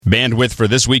Bandwidth for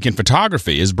This Week in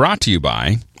Photography is brought to you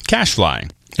by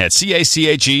CacheFly at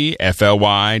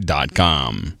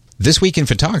CACHEFLY.com. This Week in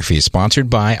Photography is sponsored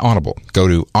by Audible. Go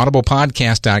to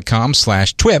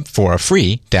audiblepodcast.com/TWIP for a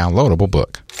free downloadable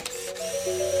book.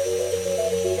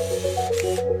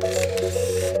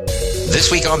 This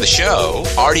week on the show,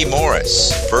 Artie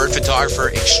Morris, bird photographer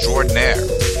extraordinaire.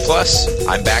 Plus,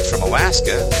 I'm back from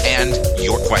Alaska and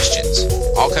your questions.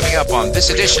 All coming up on this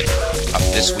edition of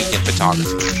This Week in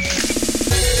Photography.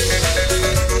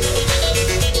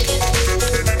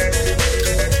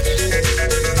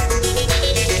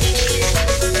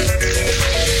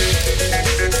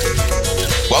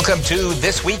 Welcome to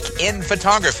This Week in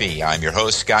Photography. I'm your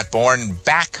host, Scott Bourne,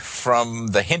 back from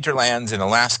the hinterlands in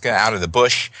Alaska, out of the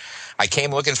bush. I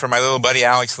came looking for my little buddy,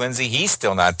 Alex Lindsay. He's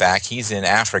still not back. He's in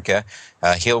Africa.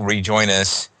 He'll rejoin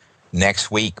us next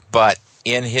week. But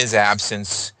in his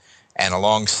absence and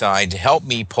alongside to help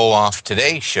me pull off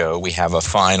today's show, we have a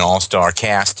fine all-star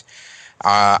cast.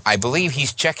 I believe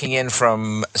he's checking in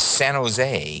from San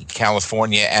Jose,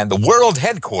 California, and the world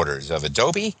headquarters of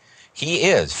Adobe. He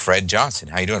is Fred Johnson.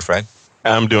 How you doing, Fred?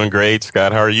 I'm doing great,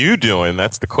 Scott. How are you doing?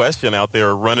 That's the question out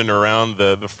there running around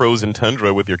the frozen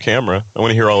tundra with your camera. I want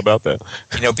to hear all about that.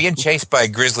 You know, being chased by a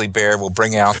grizzly bear will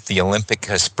bring out the Olympic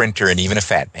sprinter and even a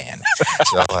fat man.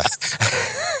 So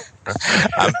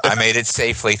I made it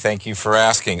safely. Thank you for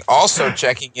asking. Also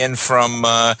checking in from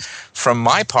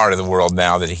my part of the world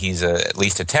now that he's at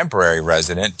least a temporary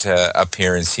resident up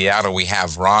here in Seattle, we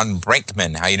have Ron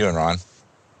Brinkman. How you doing, Ron?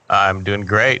 I'm doing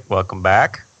great. Welcome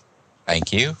back.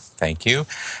 Thank you. Thank you.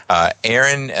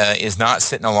 Aaron is not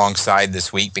sitting alongside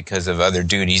this week because of other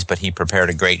duties, but he prepared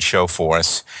a great show for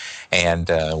us. And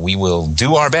we will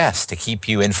do our best to keep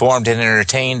you informed and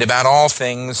entertained about all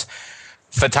things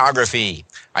photography.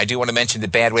 I do want to mention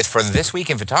that bandwidth for This Week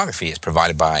in Photography is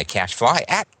provided by CacheFly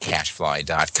at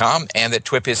CacheFly.com, and that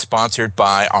TWIP is sponsored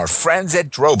by our friends at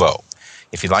Drobo.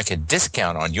 If you'd like a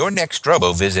discount on your next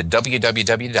Drobo, visit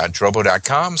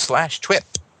www.drobo.com/TWIP.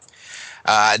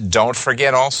 Don't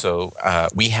forget also,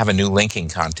 we have a new linking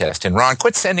contest. And Ron,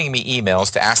 quit sending me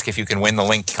emails to ask if you can win the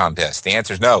link contest. The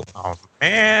answer is no. Oh,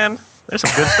 man. There's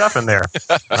some good stuff in there.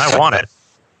 I want it.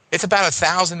 It's about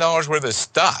 $1,000 worth of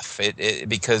stuff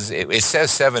because it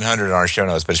says 700 on our show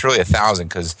notes, but it's really 1,000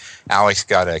 because Alex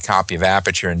got a copy of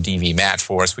Aperture and DV Matte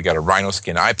for us. We got a Rhino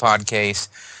Skin iPod case,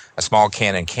 a small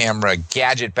Canon camera,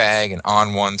 gadget bag, an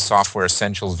On1 Software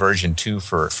Essentials version 2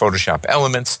 for Photoshop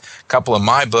Elements, a couple of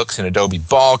my books, an Adobe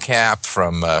ball cap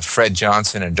from Fred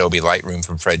Johnson, and Adobe Lightroom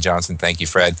from Fred Johnson. Thank you,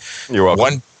 Fred. You're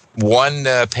welcome. One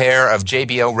pair of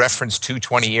JBL Reference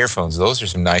 220 earphones. Those are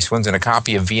some nice ones. And a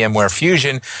copy of VMware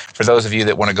Fusion for those of you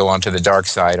that want to go onto the dark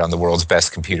side on the world's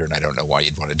best computer. And I don't know why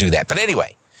you'd want to do that. But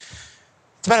anyway,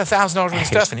 it's about $1,000 worth of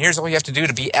stuff, and here's all you have to do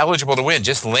to be eligible to win.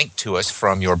 Just link to us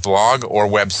from your blog or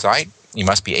website. You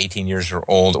must be 18 years or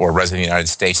old or resident of the United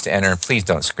States to enter. Please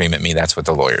don't scream at me. That's what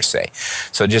the lawyers say.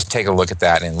 So just take a look at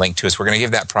that and link to us. We're going to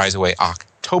give that prize away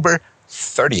October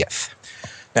 30th.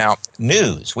 Now,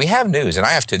 news. We have news, and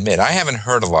I have to admit, I haven't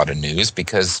heard a lot of news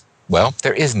because, well,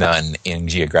 there is none in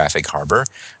Geographic Harbor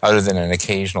other than an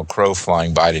occasional crow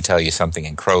flying by to tell you something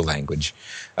in crow language.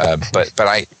 But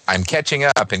I'm catching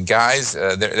up, and guys,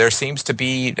 there seems to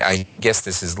be, I guess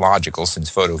this is logical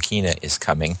since Photokina is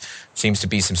coming, seems to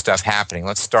be some stuff happening.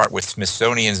 Let's start with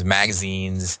Smithsonian's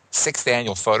Magazine's 6th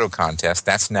annual photo contest.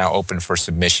 That's now open for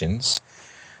submissions.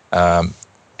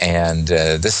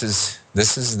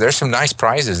 There's some nice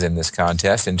prizes in this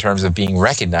contest in terms of being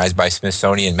recognized by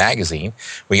Smithsonian Magazine.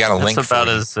 We got a link for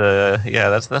that's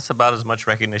about as much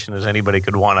recognition as anybody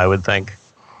could want, I would think.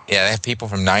 Yeah, they have people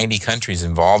from 90 countries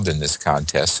involved in this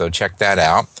contest, so check that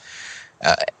out.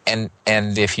 And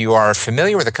if you are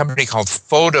familiar with a company called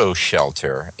Photo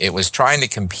Shelter, it was trying to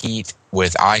compete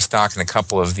with iStock and a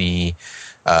couple of the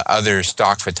other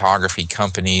stock photography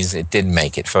companies. It didn't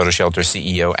make it. Photo Shelter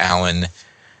CEO Alan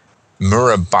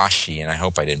Murabashi, and I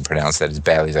hope I didn't pronounce that as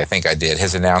badly as I think I did,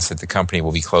 has announced that the company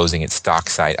will be closing its stock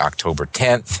site October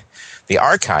 10th. The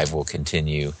archive will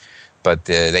continue, but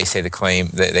they say they claim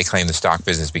the stock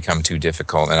business become too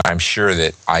difficult, and I'm sure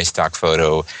that iStock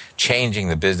Photo changing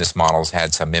the business models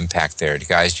had some impact there.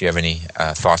 Guys, do you have any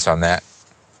thoughts on that?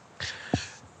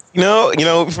 You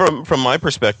know, from my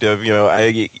perspective,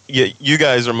 you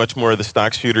guys are much more of the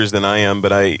stock shooters than I am,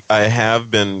 but I have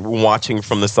been watching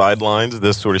from the sidelines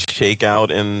this sort of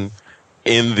shakeout in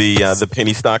the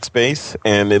penny stock space,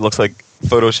 and it looks like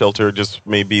Photo Shelter just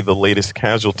may be the latest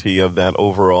casualty of that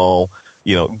overall,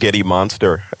 Getty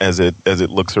monster as it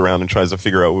looks around and tries to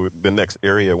figure out what the next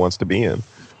area it wants to be in.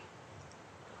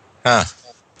 Huh.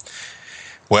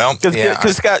 Well,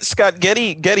 because Scott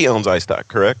Getty owns iStock,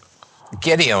 correct?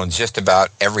 Getty owns just about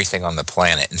everything on the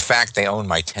planet. In fact, they own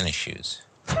my tennis shoes.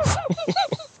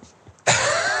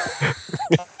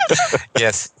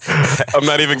 Yes. I'm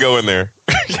not even going there.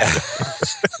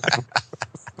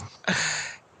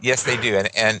 Yes, they do.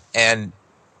 And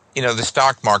the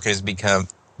stock market has become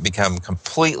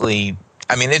completely,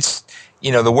 it's,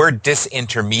 the word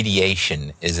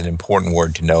disintermediation is an important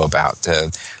word to know about.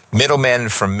 Middlemen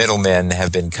from middlemen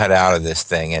have been cut out of this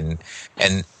thing,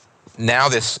 and now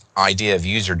this idea of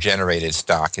user-generated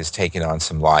stock has taken on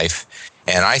some life.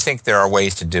 And I think there are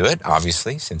ways to do it,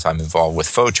 obviously, since I'm involved with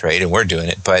FoTrade and we're doing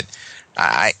it. But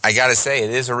I got to say,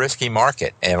 it is a risky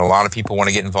market, and a lot of people want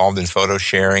to get involved in photo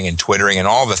sharing and Twittering and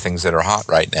all the things that are hot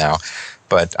right now.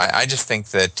 But I just think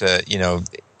that,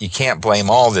 you can't blame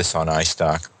all this on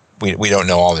iStock. We don't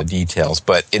know all the details.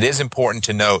 But it is important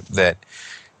to note that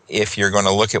if you're going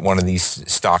to look at one of these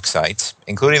stock sites,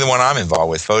 including the one I'm involved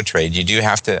with, FoTrade, you do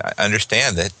have to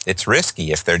understand that it's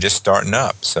risky if they're just starting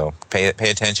up. So pay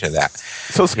attention to that.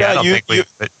 So Scott, go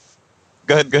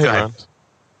ahead, Ron.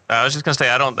 I was just going to say,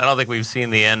 I don't think we've seen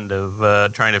the end of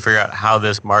trying to figure out how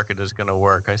this market is going to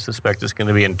work. I suspect it's going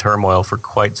to be in turmoil for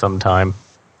quite some time.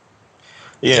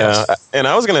 Yeah, yes. And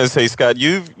I was going to say, Scott,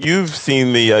 you've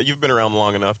seen you've been around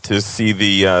long enough to see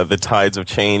the tides of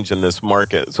change in this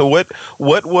market. So what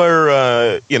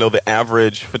were the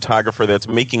average photographer that's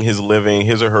making his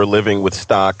or her living with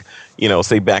stock,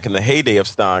 say back in the heyday of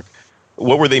stock,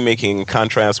 what were they making in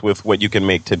contrast with what you can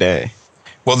make today?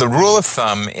 Well, the rule of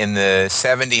thumb in the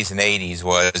 70s and 80s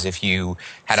was if you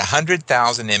had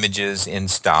 100,000 images in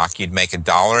stock, you'd make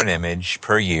 $1 an image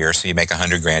per year, so you make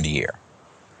 $100,000 a year.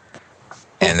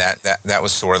 And that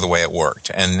was sort of the way it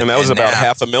worked. And that was about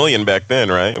 $500,000 back then,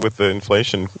 right? With the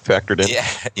inflation factored in.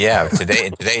 Yeah,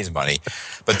 in today's money.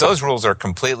 But those rules are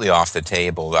completely off the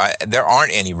table. There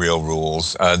aren't any real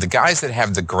rules. The guys that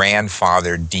have the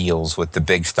grandfathered deals with the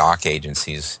big stock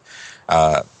agencies,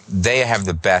 they have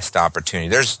the best opportunity.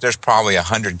 There's probably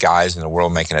 100 guys in the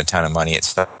world making a ton of money at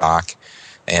stock.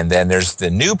 And then there's the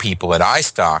new people at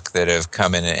iStock that have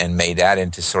come in and made that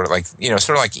into sort of like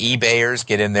eBayers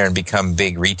get in there and become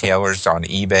big retailers on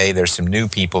eBay. There's some new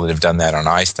people that have done that on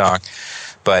iStock.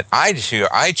 But I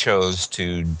chose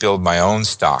to build my own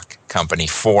stock company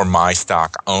for my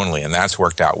stock only, and that's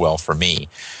worked out well for me.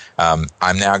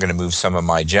 I'm now going to move some of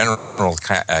my general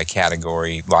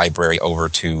category library over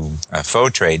to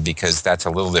FoTrade because that's a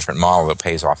little different model that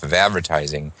pays off of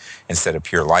advertising instead of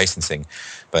pure licensing.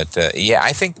 But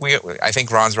I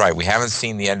think Ron's right. We haven't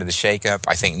seen the end of the shakeup.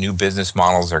 I think new business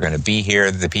models are going to be here.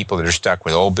 The people that are stuck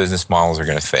with old business models are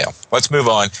going to fail. Let's move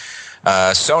on.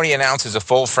 Sony announces a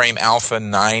full-frame Alpha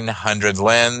 900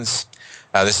 lens.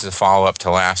 This is a follow-up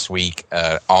to last week.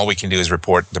 All we can do is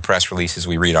report the press releases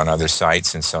we read on other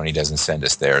sites, and Sony doesn't send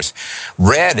us theirs.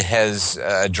 Red has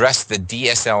addressed the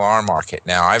DSLR market.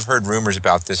 Now, I've heard rumors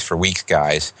about this for weeks,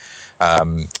 guys.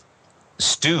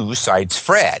 Stu cites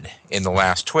Fred in the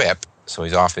last TWIP, so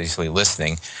he's obviously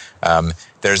listening.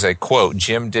 There's a quote,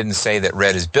 Jim didn't say that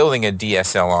Red is building a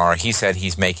DSLR. He said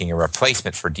he's making a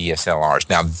replacement for DSLRs.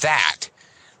 Now, that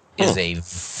is a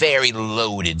very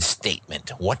loaded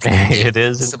statement. What can it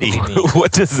is indeed.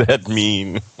 What does that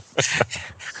mean?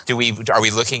 Are we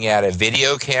looking at a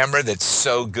video camera that's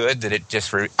so good that it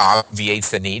just obviates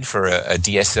the need for a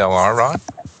DSLR, Ron?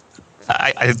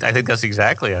 I think that's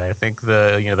exactly it. I think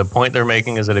the point they're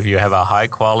making is that if you have a high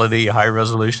quality, high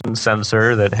resolution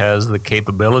sensor that has the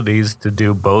capabilities to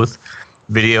do both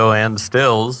video and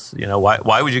stills,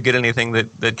 why would you get anything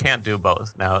that can't do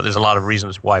both? Now, there's a lot of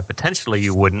reasons why potentially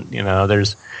you wouldn't.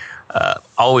 There's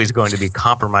always going to be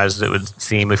compromises, it would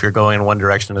seem, if you're going in one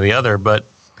direction or the other. But,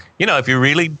 if you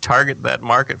really target that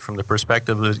market from the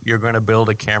perspective that you're going to build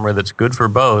a camera that's good for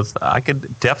both, I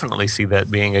could definitely see that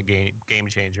being a game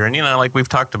changer. And, like we've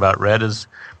talked about, Red is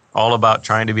all about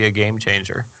trying to be a game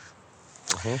changer.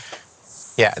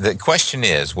 Mm-hmm. Yeah, the question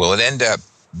is, will it end up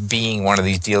being one of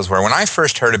these deals where when I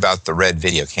first heard about the Red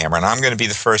video camera, and I'm going to be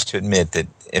the first to admit that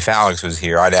if Alex was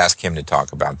here, I'd ask him to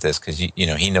talk about this because,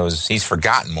 he knows he's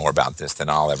forgotten more about this than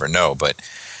I'll ever know. But,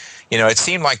 it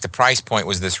seemed like the price point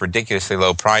was this ridiculously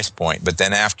low price point. But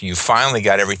then after you finally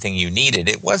got everything you needed,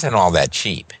 it wasn't all that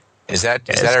cheap. Is that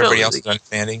everybody else's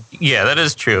understanding? Yeah, that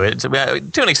is true. It's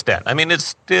to an extent. I mean, it's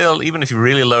still, even if you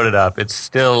really load it up, it's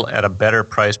still at a better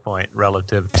price point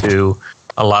relative to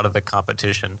a lot of the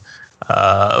competition.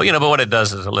 But what it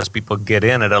does is it lets people get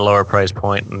in at a lower price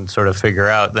point and sort of figure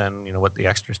out then, what the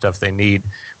extra stuff they need.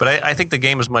 But I think the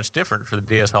game is much different for the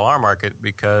DSLR market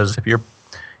because if you're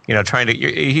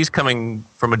he's coming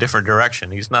from a different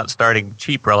direction. He's not starting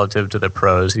cheap relative to the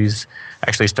pros. He's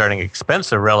actually starting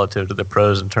expensive relative to the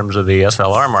pros in terms of the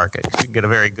SLR market. You can get a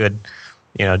very good,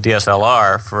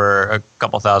 DSLR for a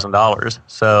couple $1,000s.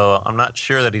 So I'm not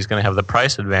sure that he's going to have the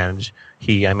price advantage.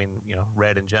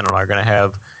 Red in general are going to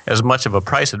have as much of a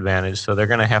price advantage. So they're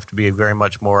going to have to be very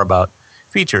much more about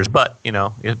features. But,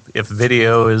 if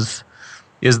video is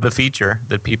the feature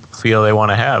that people feel they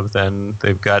want to have, then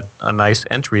they've got a nice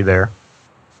entry there.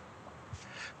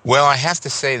 Well, I have to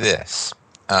say this.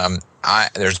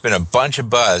 There's been a bunch of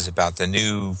buzz about the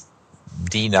new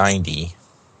D90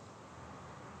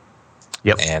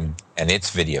 and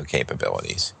its video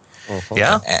capabilities. Mm-hmm.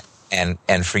 Yeah.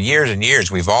 And for years and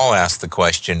years, we've all asked the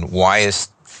question, why is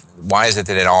it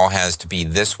that it all has to be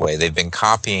this way? They've been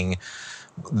copying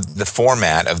the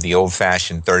format of the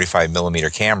old-fashioned 35-millimeter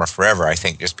camera forever, I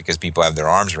think, just because people have their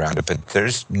arms around it. But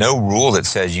there's no rule that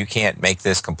says you can't make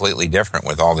this completely different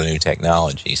with all the new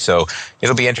technology. So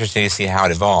it'll be interesting to see how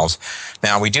it evolves.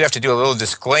 Now, we do have to do a little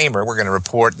disclaimer. We're going to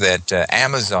report that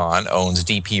Amazon owns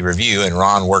DP Review, and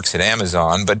Ron works at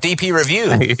Amazon. But DP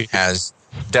Review has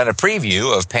done a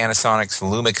preview of Panasonic's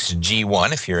Lumix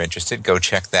G1. If you're interested, go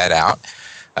check that out.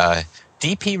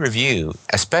 DP Review,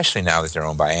 especially now that they're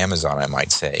owned by Amazon, I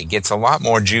might say, gets a lot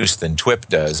more juice than TWIP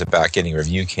does about getting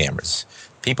review cameras.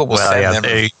 People will send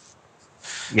them.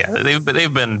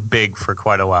 They've been big for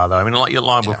quite a while, though. I mean,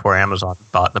 long before Amazon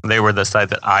bought them, they were the site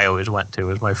that I always went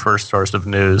to as my first source of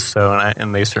news. So,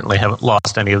 and they certainly haven't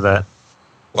lost any of that.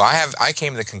 Well, I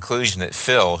came to the conclusion that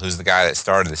Phil, who's the guy that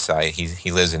started the site,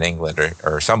 he lives in England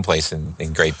or someplace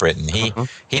in Great Britain.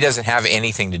 He doesn't have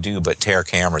anything to do but tear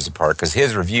cameras apart because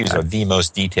his reviews are the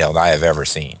most detailed I have ever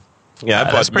seen. Yeah,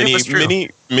 I bought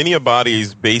many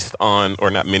bodies based on, or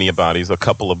not many bodies, a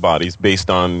couple of bodies based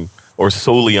on or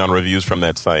solely on reviews from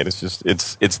that site. It's just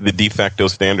it's the de facto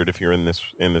standard if you're in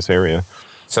this area.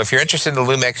 So if you're interested in the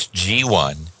Lumix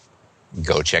G1,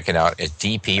 go check it out at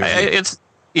DP Review.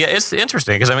 It's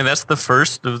interesting because that's the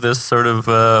first of this sort of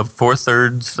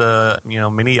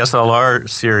 4/3 mini SLR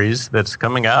series that's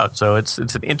coming out. So it's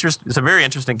a very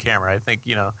interesting camera. I think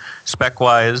spec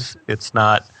wise it's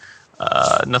not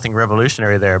nothing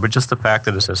revolutionary there, but just the fact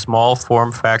that it's a small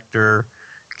form factor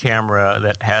camera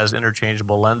that has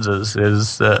interchangeable lenses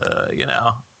is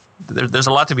there's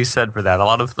a lot to be said for that. A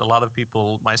lot of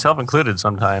people, myself included,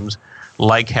 sometimes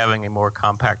like having a more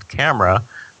compact camera,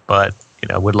 but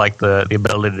would like the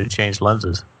ability to change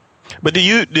lenses. But do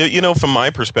you from my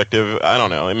perspective, I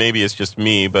don't know, and maybe it's just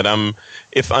me, but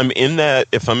if I'm in the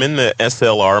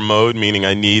SLR mode, meaning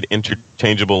I need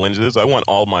interchangeable lenses, I want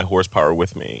all my horsepower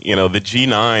with me. The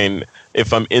G9,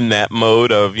 if I'm in that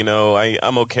mode of,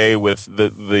 I'm okay with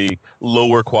the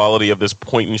lower quality of this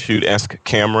point-and-shoot-esque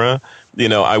camera.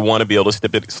 I want to be able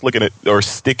to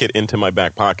stick it into my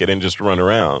back pocket and just run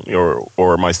around,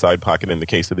 or my side pocket in the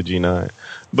case of the G9.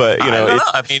 But I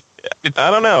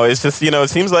don't know. It's just it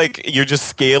seems like you're just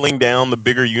scaling down the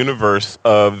bigger universe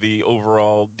of the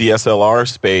overall DSLR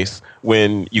space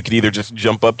when you could either just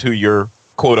jump up to your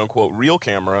quote unquote real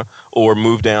camera or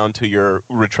move down to your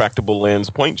retractable lens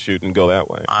point shoot and go that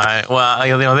way.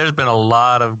 There's been a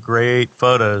lot of great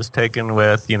photos taken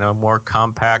with more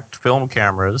compact film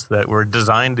cameras that were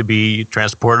designed to be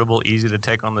transportable, easy to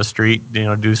take on the street.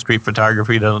 Do street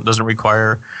photography doesn't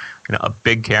require a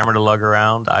big camera to lug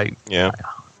around. I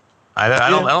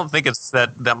don't think it's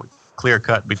that clear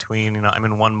cut between I'm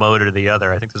in one mode or the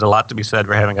other. I think there's a lot to be said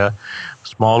for having a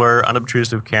smaller,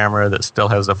 unobtrusive camera that still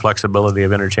has the flexibility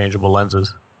of interchangeable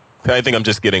lenses. I think I'm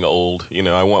just getting old.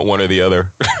 I want one or the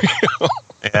other.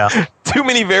 Yeah. Too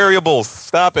many variables.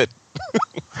 Stop it.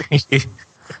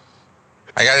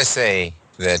 I got to say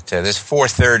that this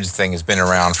 4/3 thing has been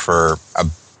around for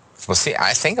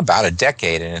I think about a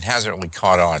decade, and it hasn't really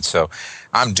caught on. So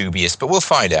I'm dubious, but we'll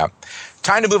find out.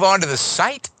 Time to move on to the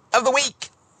site of the week.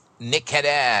 Nick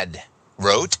Haddad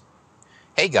wrote,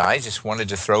 "Hey guys, just wanted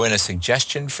to throw in a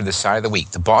suggestion for the site of the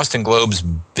week. The Boston Globe's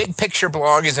Big Picture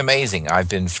blog is amazing. I've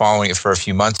been following it for a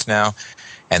few months now,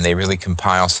 and they really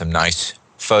compile some nice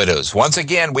photos. Once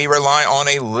again, we rely on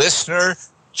a listener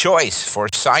choice for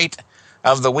site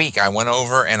of the week. I went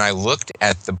over and I looked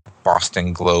at the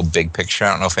Boston Globe Big Picture. I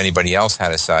don't know if anybody else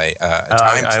had a site.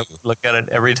 I look at it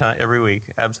every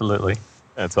week. Absolutely.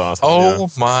 That's awesome. Oh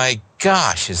my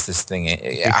gosh, is this thing?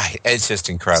 It's just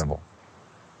incredible.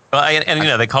 Well,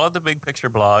 and they call it the Big Picture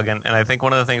blog, and I think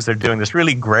one of the things they're doing that's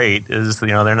really great is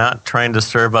they're not trying to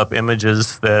serve up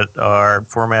images that are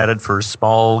formatted for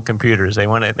small computers. They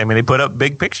put up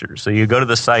big pictures. So you go to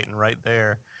the site and right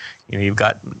there, You've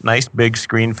got nice big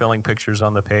screen filling pictures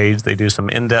on the page. They do some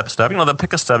in-depth stuff. They'll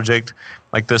pick a subject,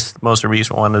 like this most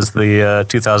recent one is the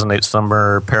 2008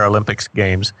 Summer Paralympics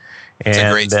Games. It's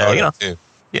a great photo, too.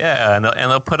 Yeah, and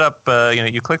they'll put up,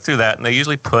 you click through that, and they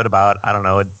usually put about,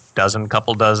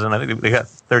 couple dozen. I think they got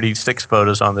 36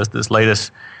 photos on this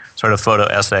latest sort of photo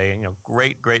essay. And,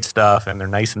 great stuff, and they're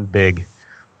nice and big.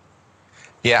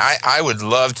 Yeah, I would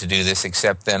love to do this,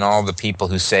 except then all the people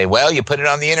who say, well, you put it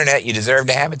on the internet, you deserve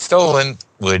to have it stolen,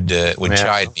 would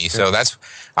chide me. So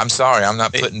I'm sorry, I'm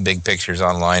not putting big pictures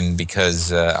online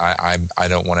because I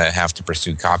don't want to have to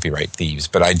pursue copyright thieves.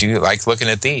 But I do like looking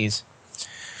at these.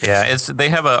 Yeah, they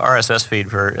have a RSS feed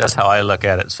that's how I look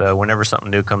at it. So whenever something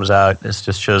new comes out, it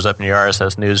just shows up in your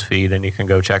RSS news feed, and you can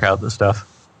go check out the stuff.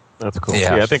 That's cool.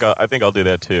 Yeah, I think I'll do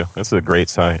that too. That's a great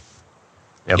site.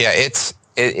 Yep. Yeah,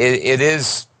 it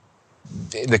is.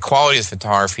 The quality of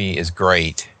photography is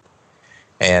great,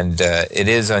 and it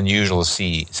is unusual to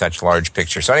see such large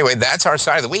pictures. So anyway, that's our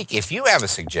site of the week. If you have a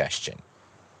suggestion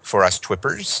for us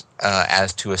Twippers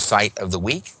as to a site of the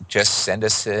week, just send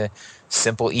us a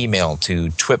simple email to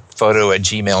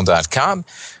twipphoto@gmail.com.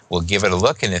 We'll give it a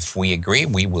look, and if we agree,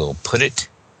 we will put it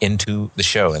into the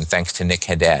show. And thanks to Nick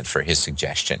Haddad for his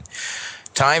suggestion.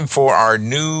 Time for our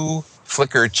new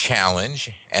Flickr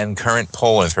challenge and current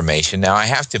poll information. Now, I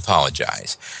have to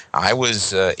apologize. I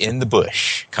was in the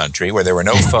bush country where there were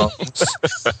no phones,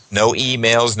 no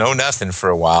emails, no nothing for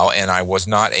a while, and I was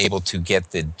not able to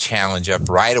get the challenge up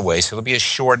right away. So it'll be a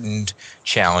shortened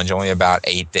challenge, only about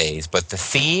 8 days. But the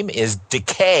theme is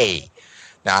decay.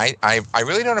 Now, I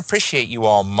really don't appreciate you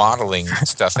all modeling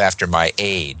stuff after my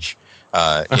age.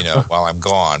 While I'm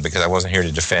gone, because I wasn't here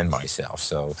to defend myself.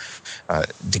 So,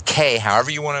 decay,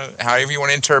 however you want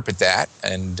to interpret that,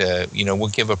 and we'll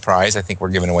give a prize. I think we're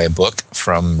giving away a book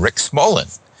from Rick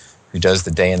Smolin, who does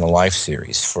the Day in the Life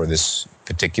series for this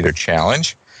particular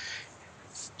challenge.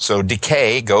 So,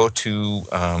 decay, go to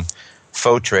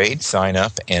PhoTrade, sign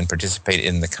up, and participate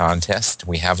in the contest.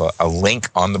 We have a link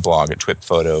on the blog at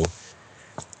twipphoto.com.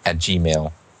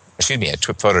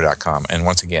 And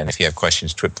once again, if you have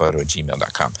questions,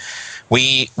 twipphoto@gmail.com.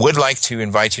 We would like to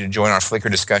invite you to join our Flickr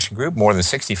discussion group, more than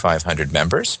 6,500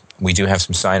 members. We do have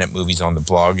some sign-up movies on the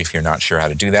blog if you're not sure how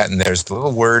to do that. And there's the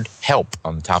little word help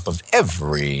on the top of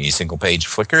every single page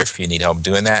of Flickr if you need help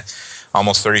doing that.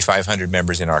 Almost 3,500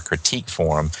 members in our critique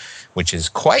forum, which is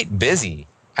quite busy.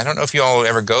 I don't know if you all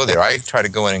ever go there. I try to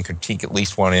go in and critique at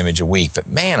least one image a week. But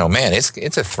man, oh man,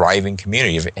 it's a thriving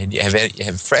community.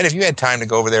 Fred, have you had time to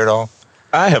go over there at all?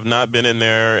 I have not been in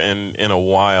there in a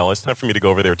while. It's time for me to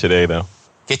go over there today, though.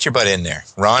 Get your butt in there.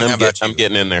 Ron, how about you? I'm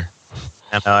getting in there.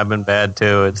 I know, I've been bad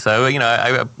too. It's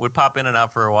I would pop in and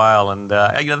out for a while, and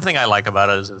the thing I like about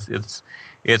it is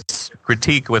it's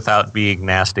critique without being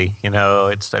nasty.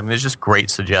 There's just great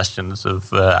suggestions of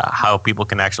how people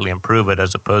can actually improve it,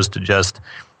 as opposed to just,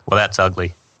 well, that's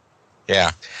ugly.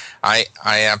 Yeah, I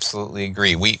absolutely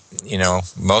agree.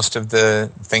 Most of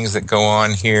the things that go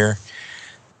on here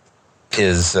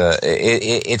is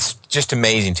it's just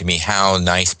amazing to me how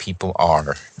nice people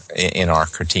are in our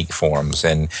critique forums,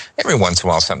 and every once in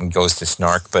a while something goes to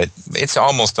snark, but it's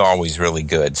almost always really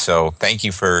good. So thank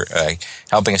you for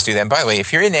helping us do that. And by the way,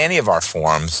 if you're in any of our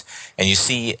forums and you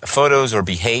see photos or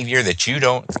behavior that you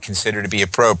don't consider to be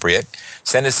appropriate,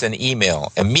 send us an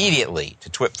email immediately to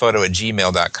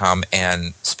twipphoto@gmail.com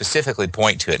and specifically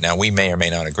point to it. Now, we may or may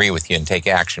not agree with you and take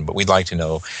action, but we'd like to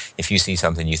know if you see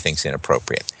something you think is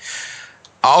inappropriate.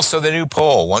 Also, the new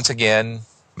poll. Once again,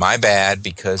 my bad,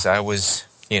 because I was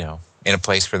in a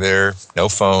place where there are no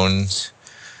phones,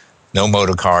 no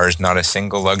motor cars, not a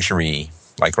single luxury,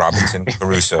 like Robinson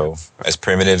Crusoe, as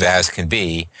primitive as can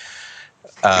be.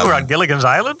 You were on Gilligan's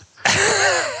Island?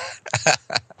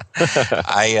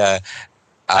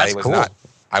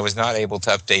 I was not able to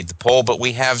update the poll, but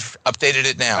we have updated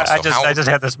it now. I just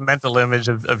had this mental image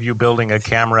of you building a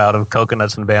camera out of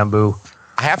coconuts and bamboo.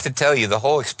 I have to tell you, the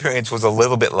whole experience was a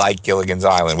little bit like Gilligan's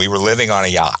Island. We were living on a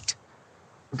yacht.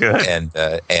 Good.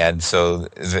 And so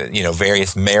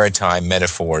various maritime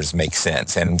metaphors make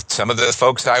sense. And some of the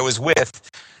folks I was with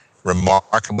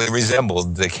remarkably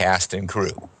resembled the cast and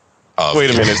crew.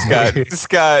 Wait a minute,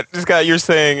 Scott, you're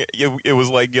saying it was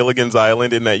like Gilligan's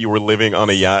Island in that you were living on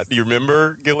a yacht. Do you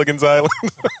remember Gilligan's Island?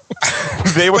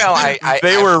 They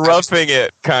were roughing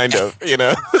it, kind of, They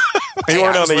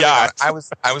weren't on the yacht. I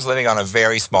was living on a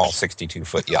very small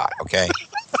 62-foot yacht, okay?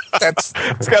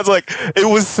 Scott's like, it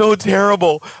was so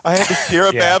terrible. I had to share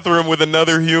a bathroom with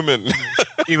another human.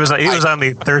 He was on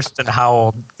the Thurston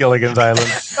Howell Gilligan's Island.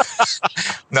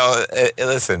 No,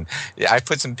 listen, I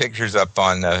put some pictures up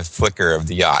on Flickr of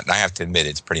the yacht, and I have to admit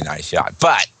it's a pretty nice yacht.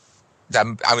 But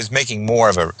I was making more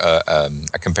of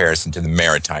a comparison to the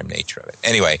maritime nature of it.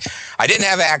 Anyway, I didn't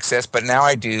have access, but now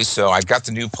I do. So I've got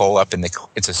the new poll up, and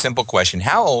it's a simple question: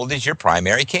 how old is your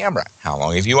primary camera? How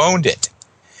long have you owned it?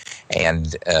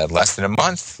 And less than a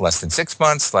month, less than 6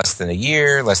 months, less than a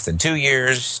year, less than 2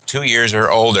 years, 2 years or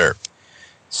older.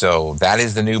 So that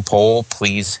is the new poll.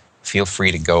 Please feel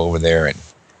free to go over there and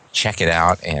check it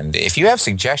out. And if you have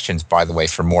suggestions, by the way,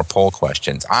 for more poll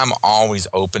questions, I'm always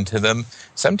open to them.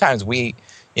 Sometimes we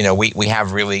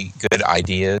have really good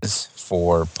ideas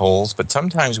for polls, but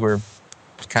sometimes we're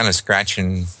kind of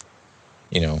scratching,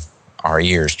 our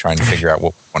ears trying to figure out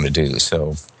what we want to do.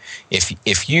 So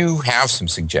if you have some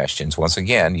suggestions, once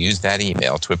again, use that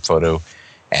email,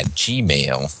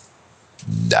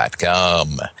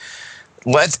 twiphoto@gmail.com.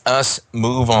 Let us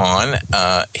move on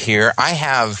here. I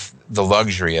have the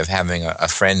luxury of having a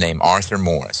friend named Arthur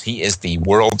Morris. He is the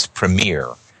world's premier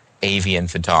avian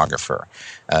photographer,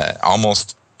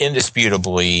 almost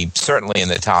indisputably, certainly in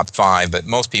the top 5, but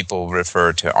most people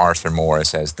refer to Arthur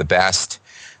Morris as the best.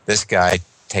 This guy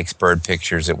takes bird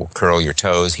pictures that will curl your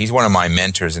toes. He's one of my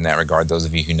mentors in that regard. Those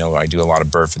of you who know I do a lot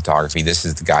of bird photography, this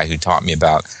is the guy who taught me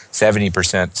about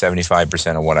 70%,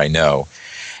 75% of what I know.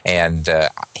 And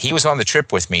he was on the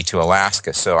trip with me to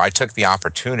Alaska, so I took the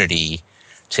opportunity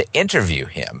to interview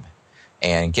him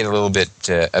and get a little bit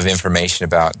of information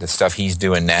about the stuff he's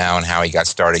doing now and how he got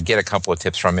started, get a couple of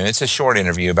tips from him. It's a short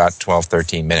interview, about 12,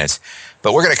 13 minutes.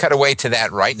 But we're going to cut away to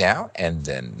that right now, and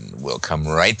then we'll come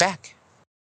right back.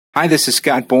 Hi, this is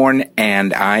Scott Bourne,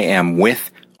 and I am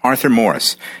with Arthur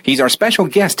Morris. He's our special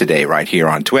guest today right here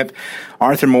on TWIP.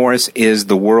 Arthur Morris is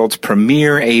the world's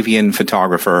premier avian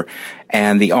photographer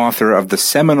and the author of the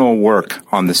seminal work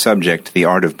on the subject, The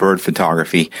Art of Bird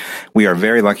Photography. We are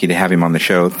very lucky to have him on the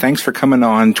show. Thanks for coming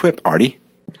on TWIP, Artie.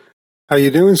 How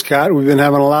you doing, Scott? We've been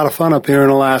having a lot of fun up here in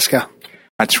Alaska.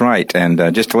 That's right,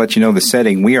 and just to let you know the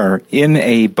setting, we are in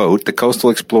a boat, the Coastal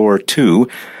Explorer 2,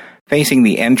 facing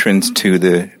the entrance to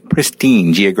the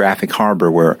pristine geographic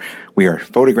harbor where we are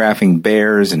photographing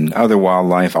bears and other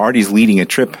wildlife. Artie's leading a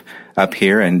trip up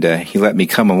here, and he let me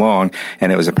come along,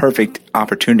 and it was a perfect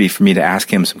opportunity for me to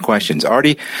ask him some questions.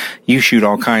 Artie, you shoot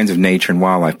all kinds of nature and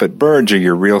wildlife, but birds are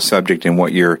your real subject and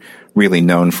what you're really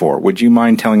known for. Would you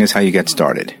mind telling us how you got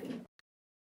started?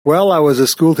 Well, I was a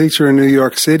school teacher in New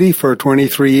York City for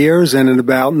 23 years, and in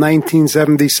about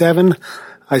 1977,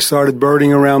 I started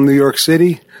birding around New York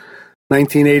City.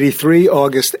 1983,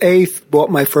 August 8th, bought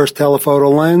my first telephoto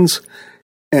lens,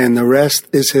 and the rest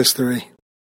is history.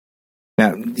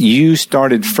 Now, you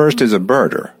started first as a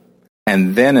birder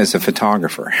and then as a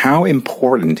photographer. How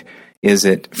important is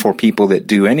it for people that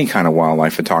do any kind of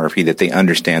wildlife photography that they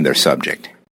understand their subject?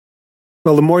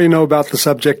 Well, the more you know about the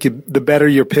subject, the better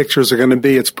your pictures are going to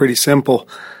be. It's pretty simple.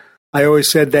 I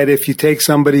always said that if you take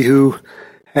somebody who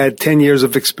had 10 years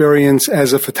of experience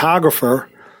as a photographer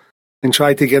and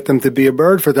tried to get them to be a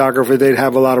bird photographer, they'd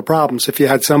have a lot of problems. If you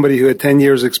had somebody who had 10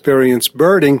 years experience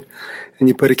birding and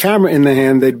you put a camera in their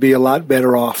hand, they'd be a lot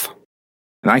better off.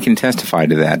 And I can testify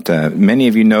to that. Many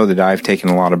of you know that I've taken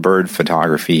a lot of bird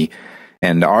photography,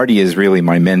 and Artie is really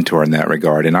my mentor in that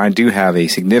regard. And I do have a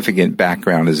significant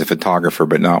background as a photographer,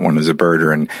 but not one as a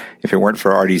birder. And if it weren't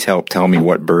for Artie's help telling me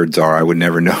what birds are, I would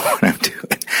never know what I'm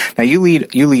doing. Now, you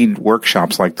lead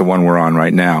workshops like the one we're on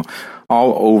right now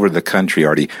all over the country,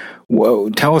 Artie. Whoa,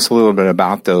 tell us a little bit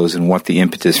about those and what the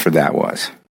impetus for that was.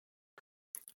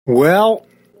 Well,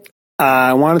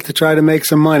 I wanted to try to make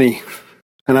some money,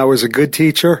 and I was a good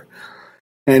teacher.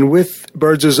 And with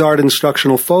Birds' Art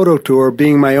Instructional Photo Tour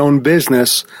being my own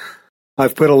business,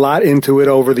 I've put a lot into it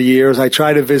over the years. I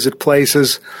try to visit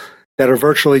places that are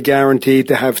virtually guaranteed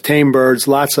to have tame birds,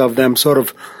 lots of them, sort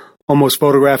of almost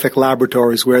photographic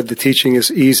laboratories where the teaching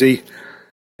is easy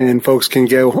and folks can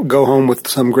go home with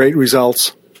some great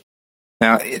results.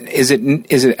 Now, is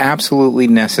it absolutely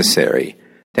necessary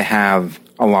to have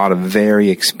a lot of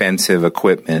very expensive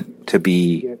equipment to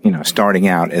be, starting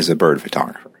out as a bird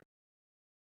photographer?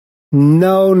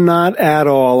 No, not at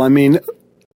all. I mean,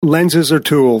 lenses are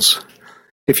tools.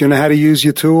 If you know how to use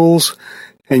your tools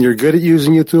and you're good at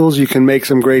using your tools, you can make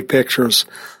some great pictures.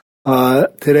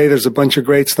 Today, there's a bunch of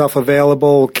great stuff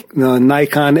available.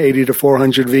 Nikon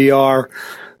 80-400 VR.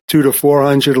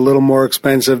 2-400, a little more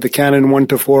expensive. The Canon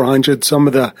 1-400, some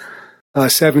of the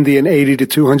 70 and 80 to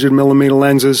 200 millimeter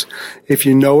lenses. If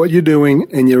you know what you're doing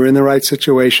and you're in the right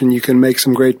situation, you can make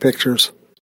some great pictures.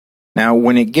 Now,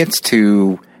 when it gets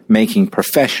to making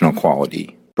professional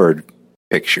quality bird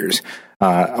pictures,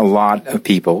 a lot of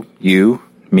people, you,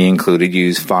 me included,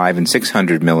 use 500 and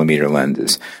 600 millimeter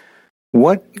lenses.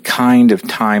 What kind of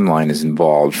timeline is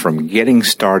involved from getting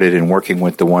started and working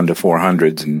with the 1 to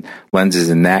 400s and lenses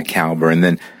in that caliber and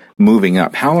then moving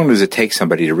up? How long does it take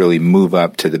somebody to really move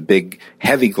up to the big,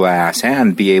 heavy glass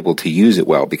and be able to use it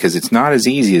well? Because it's not as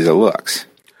easy as it looks.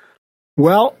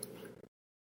 Well,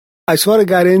 I sort of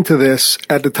got into this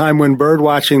at the time when bird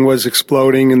watching was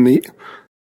exploding in the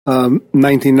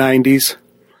 1990s,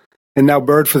 and now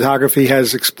bird photography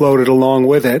has exploded along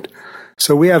with it.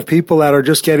 So we have people that are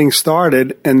just getting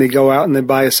started, and they go out and they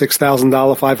buy a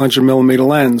 $6,000 500 millimeter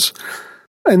lens.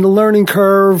 And the learning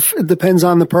curve, it depends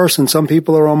on the person. Some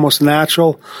people are almost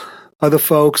natural. Other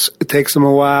folks, it takes them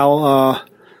a while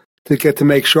to get to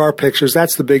make sharp pictures.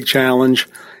 That's the big challenge.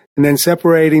 And then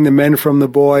separating the men from the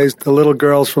boys, the little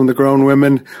girls from the grown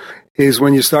women, is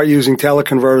when you start using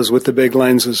teleconverters with the big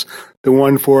lenses, the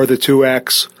 1.4, the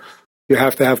 2X. You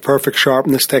have to have perfect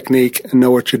sharpness technique and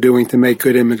know what you're doing to make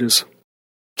good images.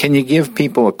 Can you give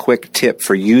people a quick tip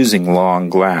for using long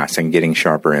glass and getting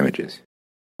sharper images?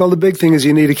 Well, the big thing is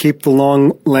you need to keep the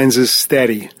long lenses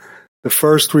steady. The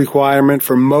first requirement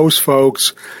for most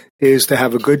folks is to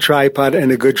have a good tripod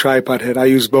and a good tripod head. I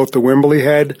use both the Wimberley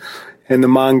head and the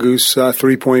Mongoose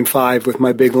 3.5 with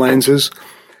my big lenses.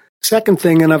 Second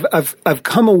thing, and I've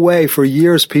come away for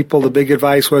years, people, the big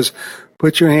advice was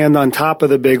put your hand on top of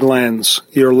the big lens,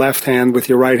 your left hand with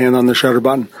your right hand on the shutter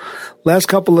button. Last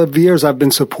couple of years, I've been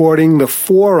supporting the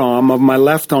forearm of my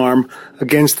left arm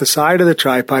against the side of the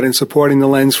tripod and supporting the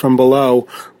lens from below,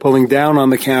 pulling down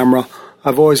on the camera.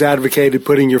 I've always advocated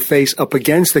putting your face up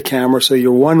against the camera so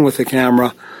you're one with the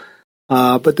camera.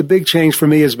 But the big change for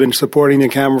me has been supporting the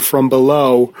camera from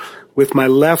below with my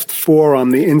left forearm,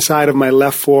 the inside of my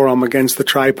left forearm against the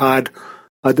tripod,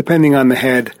 depending on the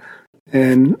head.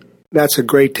 And that's a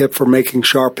great tip for making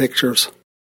sharp pictures.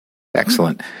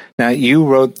 Excellent. Now, you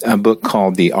wrote a book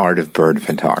called The Art of Bird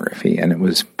Photography, and it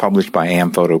was published by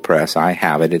Amphoto Press. I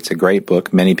have it. It's a great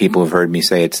book. Many people have heard me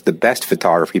say it's the best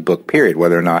photography book, period,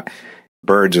 whether or not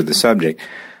birds are the subject.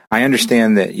 I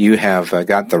understand that you have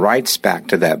got the rights back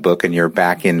to that book, and you're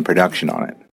back in production on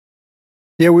it.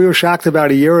 Yeah, we were shocked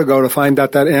about a year ago to find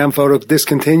out that Amphoto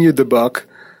discontinued the book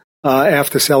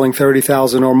after selling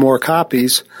 30,000 or more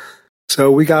copies.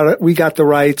 So we got the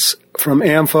rights from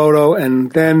Amphoto,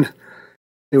 and then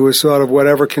it was sort of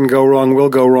whatever can go wrong will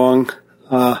go wrong,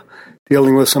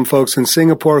 dealing with some folks in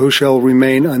Singapore who shall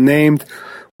remain unnamed.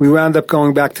 We wound up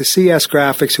going back to CS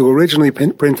Graphics, who originally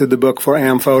printed the book for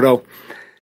Amphoto,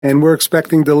 and we're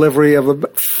expecting delivery of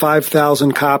about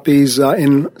 5,000 copies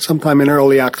sometime in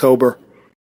early October.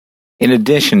 In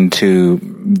addition to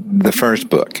the first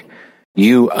book,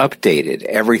 you updated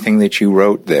everything that you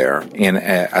wrote there in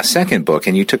a second book,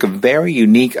 and you took a very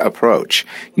unique approach.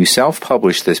 You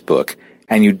self-published this book,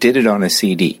 and you did it on a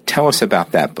CD. Tell us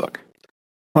about that book.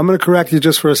 I'm going to correct you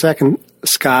just for a second,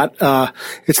 Scott.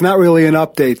 It's not really an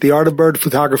update. The Art of Bird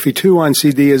Photography 2 on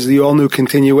CD is the all-new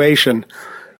continuation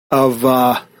of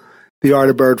The Art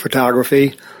of Bird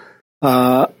Photography.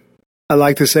 I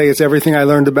like to say it's everything I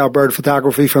learned about bird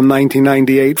photography from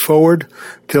 1998 forward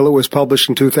till it was published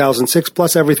in 2006,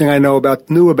 plus everything I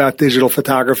knew about digital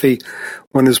photography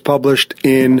when it was published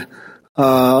in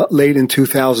late in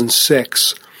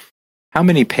 2006. How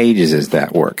many pages is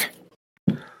that work?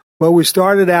 Well, we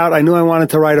started out, I knew I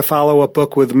wanted to write a follow-up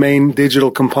book with main digital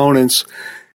components,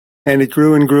 and it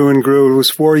grew and grew and grew. It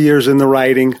was 4 years in the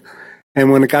writing,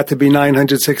 and when it got to be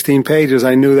 916 pages,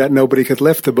 I knew that nobody could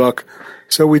lift the book.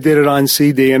 So we did it on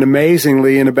CD, and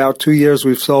amazingly, in about 2 years,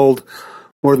 we've sold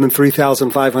more than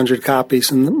 3,500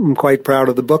 copies, and I'm quite proud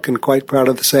of the book and quite proud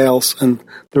of the sales and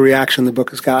the reaction the book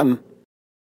has gotten.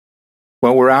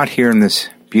 Well, we're out here in this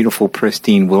beautiful,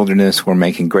 pristine wilderness. We're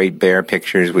making great bear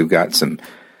pictures. We've got some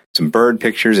bird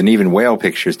pictures and even whale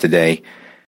pictures today.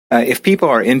 If people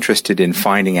are interested in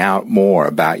finding out more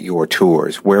about your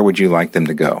tours, where would you like them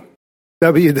to go?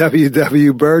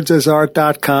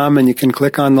 www.birdsasart.com, and you can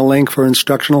click on the link for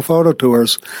instructional photo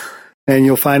tours. And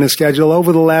you'll find a schedule.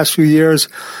 Over the last few years,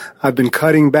 I've been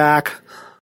cutting back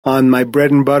on my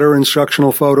bread and butter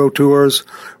instructional photo tours,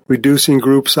 reducing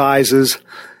group sizes.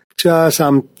 It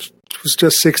was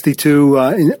just 62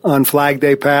 on Flag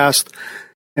Day past,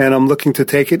 and I'm looking to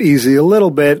take it easy a little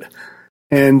bit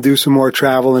and do some more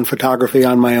travel and photography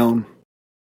on my own.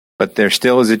 But there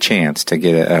still is a chance to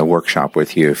get a workshop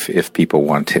with you if people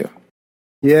want to.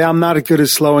 Yeah, I'm not as good at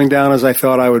slowing down as I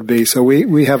thought I would be, so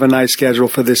we have a nice schedule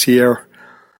for this year.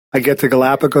 I get to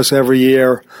Galapagos every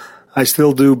year. I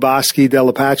still do Bosque del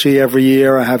Apache every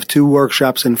year. I have 2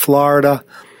 workshops in Florida.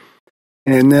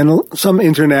 And then some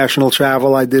international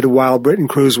travel. I did a Wild Britain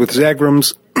cruise with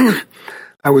Zegrams.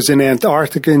 I was in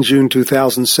Antarctica in June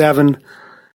 2007.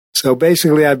 So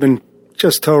basically, I've been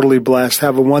just totally blessed,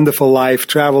 have a wonderful life,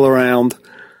 travel around,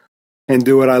 and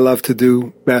do what I love to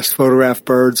do best, photograph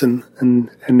birds and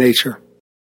nature.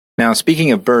 Now,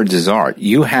 speaking of birds as art,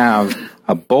 you have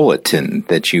a bulletin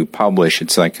that you publish.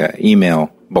 It's like an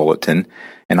email bulletin,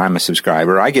 and I'm a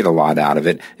subscriber. I get a lot out of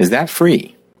it. Is that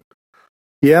free?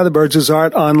 Yeah, the Birds as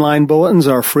Art online bulletins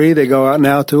are free. They go out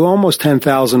now to almost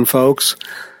 10,000 folks,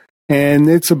 and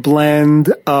it's a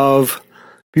blend of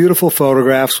beautiful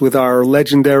photographs with our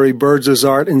legendary Birds as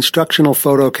Art instructional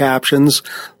photo captions,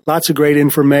 lots of great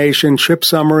information, trip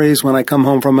summaries. When I come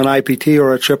home from an IPT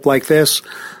or a trip like this,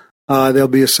 there'll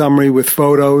be a summary with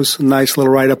photos, a nice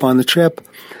little write-up on the trip,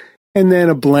 and then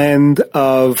a blend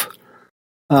of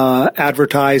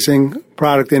advertising,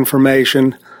 product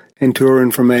information, and tour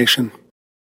information.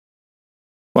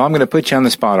 Well, I'm going to put you on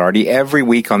the spot, Artie. Every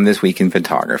week on This Week in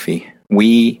Photography,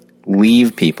 we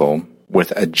leave people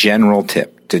with a general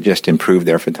tip to just improve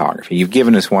their photography. You've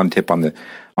given us one tip on the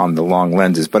long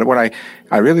lenses, but what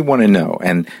I really want to know,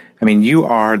 and I mean, you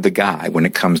are the guy when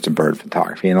it comes to bird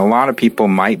photography, and a lot of people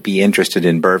might be interested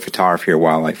in bird photography or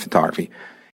wildlife photography.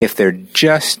 If they're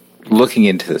just looking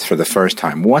into this for the first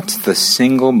time, what's the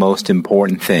single most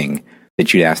important thing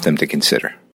that you'd ask them to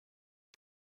consider?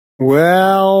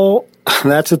 Well,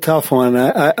 that's a tough one.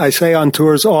 I say on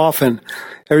tours often,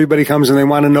 everybody comes and they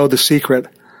want to know the secret.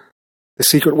 The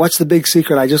secret, what's the big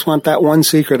secret? I just want that one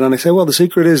secret. And I say, well, the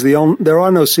secret is there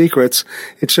are no secrets.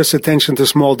 It's just attention to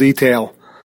small detail.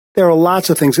 There are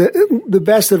lots of things. The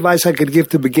best advice I could give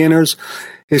to beginners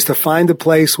is to find a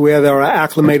place where there are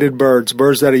acclimated birds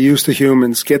that are used to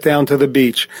humans. Get down to the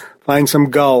beach. Find some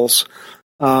gulls.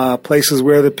 Places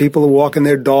where the people are walking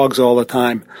their dogs all the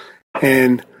time.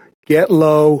 And get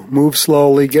low, move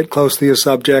slowly, get close to your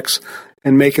subjects,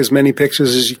 and make as many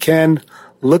pictures as you can.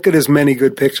 Look at as many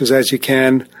good pictures as you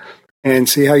can, and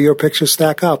see how your pictures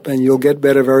stack up, and you'll get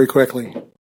better very quickly.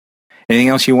 Anything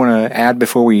else you want to add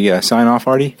before we sign off,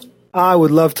 Artie? I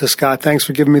would love to, Scott. Thanks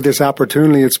for giving me this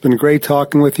opportunity. It's been great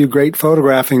talking with you, great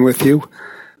photographing with you.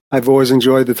 I've always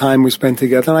enjoyed the time we spent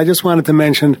together. And I just wanted to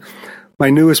mention my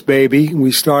newest baby.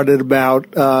 We started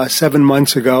about 7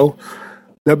 months ago.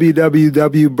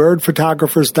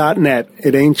 www.birdphotographers.net.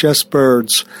 It ain't just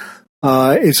birds.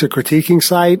 It's a critiquing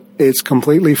site. It's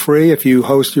completely free if you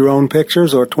host your own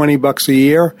pictures, or $20 a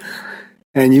year.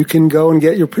 And you can go and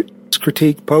get your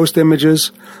critique, post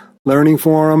images, learning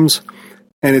forums,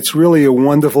 and it's really a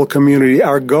wonderful community.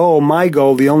 My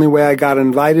goal, the only way I got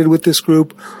invited with this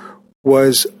group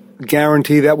was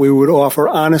guarantee that we would offer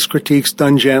honest critiques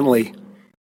done gently.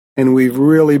 And we've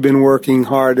really been working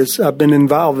hard. I've been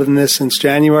involved in this since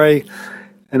January,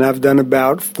 and I've done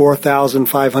about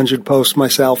 4,500 posts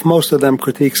myself, most of them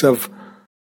critiques of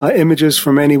images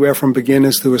from anywhere from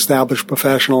beginners to established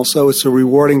professionals. So it's a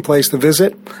rewarding place to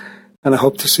visit, and I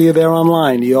hope to see you there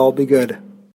online. You all be good.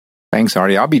 Thanks,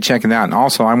 Artie. I'll be checking out. And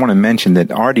also, I want to mention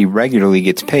that Artie regularly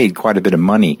gets paid quite a bit of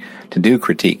money to do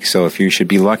critiques. So if you should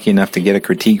be lucky enough to get a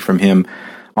critique from him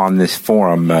on this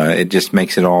forum, it just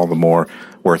makes it all the more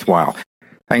worthwhile.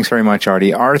 Thanks very much,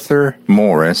 Artie. Arthur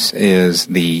Morris is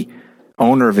the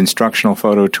owner of Instructional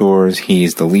Photo Tours.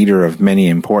 He's the leader of many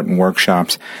important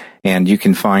workshops, and you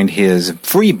can find his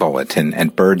free bulletin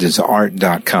at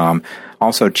birdsasart.com.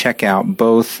 Also, check out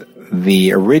both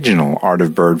the original Art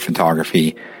of Bird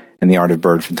Photography and the Art of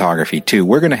Bird Photography 2.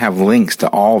 We're going to have links to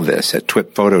all this at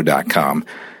twipphoto.com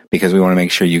because we want to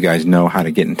make sure you guys know how to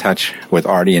get in touch with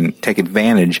Artie and take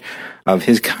advantage of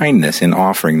his kindness in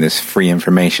offering this free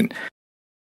information.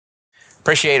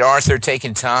 Appreciate Arthur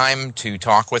taking time to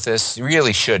talk with us. You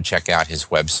really should check out his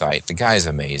website. The guy's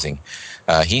amazing.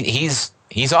 He's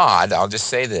odd. I'll just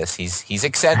say this. He's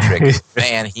eccentric.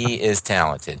 Man, he is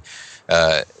talented.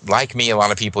 Like me, a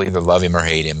lot of people either love him or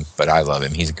hate him, but I love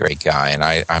him. He's a great guy,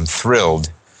 and I'm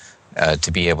thrilled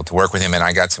to be able to work with him. And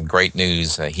I got some great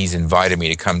news. He's invited me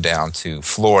to come down to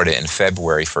Florida in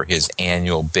February for his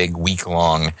annual big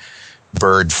week-long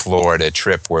Bird Florida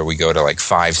trip where we go to like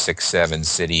 5, 6, 7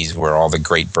 cities where all the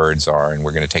great birds are, and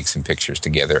we're going to take some pictures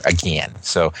together again.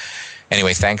 So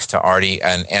anyway, thanks to Artie.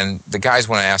 And the guys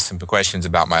want to ask some questions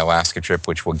about my Alaska trip,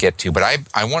 which we'll get to. But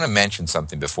I want to mention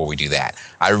something before we do that.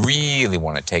 I really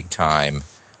want to take time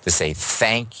to say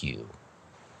thank you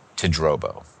to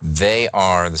Drobo. They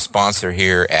are the sponsor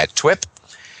here at TWIP,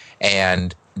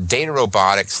 and Data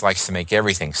Robotics likes to make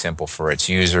everything simple for its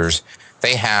users.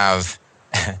 They have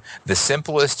the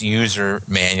simplest user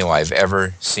manual I've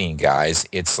ever seen, guys.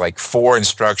 It's like 4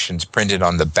 instructions printed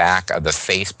on the back of the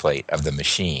faceplate of the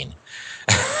machine.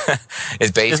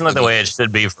 It's basically, isn't that the way it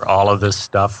should be for all of this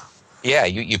stuff? Yeah,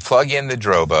 you plug in the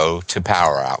Drobo to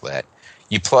power outlet.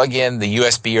 You plug in the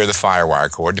USB or the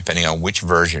FireWire cord, depending on which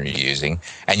version you're using,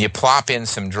 and you plop in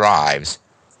some drives.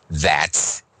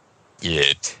 That's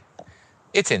it.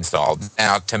 It's installed.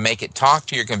 Now, to make it talk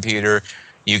to your computer,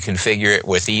 you configure it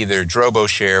with either Drobo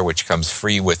Share, which comes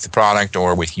free with the product,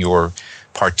 or with your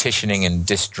partitioning and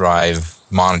disk drive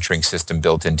monitoring system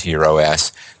built into your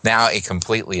OS. Now it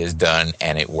completely is done,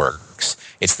 and it works.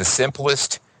 It's the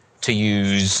simplest to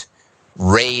use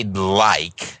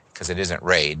RAID-like, because it isn't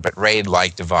RAID, but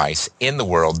RAID-like device in the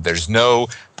world. There's no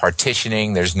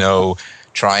partitioning. There's no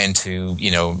trying to,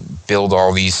 build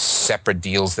all these separate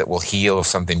deals that will heal if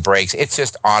something breaks. It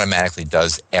just automatically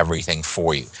does everything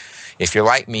for you. If you're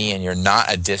like me and you're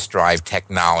not a disk drive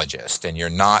technologist and you're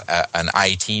not an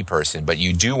IT person, but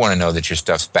you do want to know that your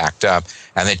stuff's backed up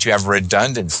and that you have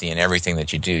redundancy in everything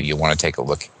that you do, you want to take a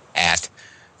look at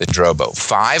the Drobo.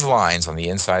 5 lines on the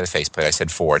inside of the faceplate. I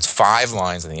said 4. It's 5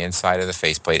 lines on the inside of the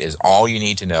faceplate is all you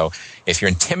need to know. If you're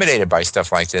intimidated by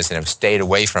stuff like this and have stayed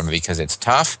away from it because it's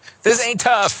tough, this ain't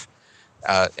tough.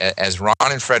 As Ron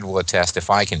and Fred will attest, if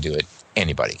I can do it,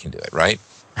 anybody can do it, right?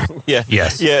 Yeah.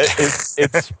 Yes.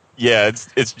 Yeah.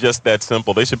 It's just that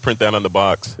simple. They should print that on the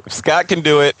box. If Scott can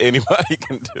do it, anybody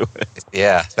can do it.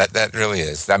 Yeah, that really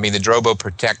is. I mean, the Drobo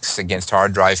protects against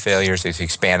hard drive failures. It's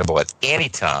expandable at any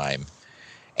time.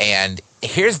 And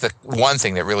here's the one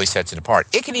thing that really sets it apart.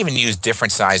 It can even use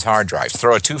different size hard drives.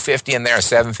 Throw a 250 in there, a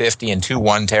 750, and 2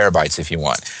 1 terabytes if you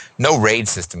want. No RAID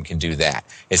system can do that.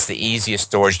 It's the easiest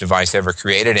storage device ever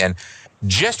created. And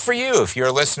just for you, if you're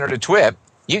a listener to TWIP,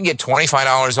 you can get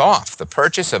 $25 off the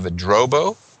purchase of a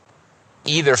Drobo,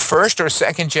 either first or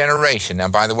second generation. Now,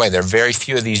 by the way, there are very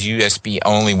few of these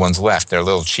USB-only ones left. They're a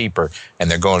little cheaper,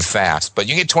 and they're going fast. But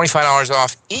you get $25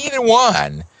 off either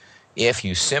one if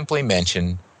you simply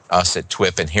mention us at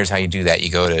TWIP. And here's how you do that. You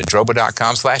go to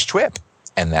drobo.com/TWIP,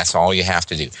 and that's all you have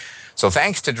to do. So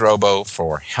thanks to Drobo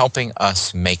for helping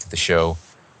us make the show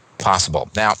possible.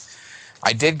 Now,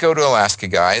 I did go to Alaska,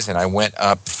 guys, and I went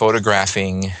up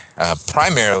photographing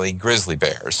primarily grizzly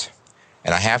bears.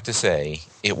 And I have to say,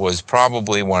 it was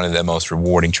probably one of the most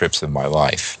rewarding trips of my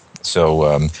life.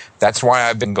 So that's why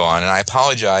I've been gone. And I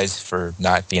apologize for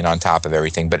not being on top of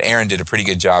everything. But Aaron did a pretty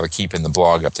good job of keeping the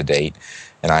blog up to date.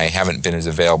 And I haven't been as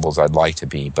available as I'd like to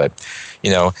be. But,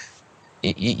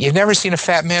 you've never seen a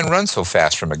fat man run so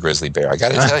fast from a grizzly bear, I got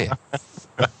to tell you.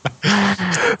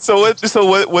 So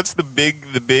what's the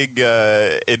big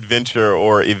adventure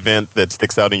or event that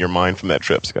sticks out in your mind from that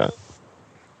trip, Scott?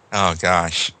 Oh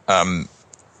gosh, I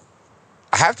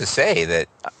have to say that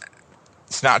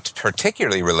it's not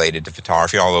particularly related to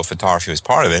photography, although photography was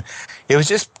part of it. It was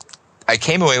just I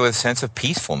came away with a sense of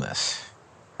peacefulness.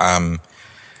 I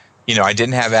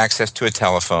didn't have access to a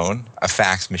telephone, a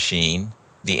fax machine,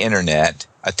 the internet,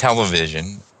 a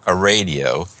television, a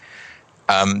radio.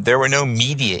 There were no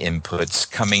media inputs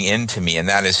coming into me, and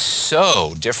that is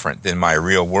so different than my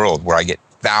real world where I get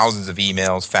thousands of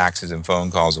emails, faxes, and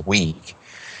phone calls a week,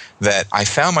 that I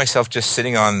found myself just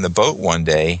sitting on the boat one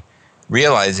day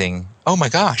realizing, oh my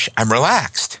gosh, I'm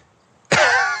relaxed.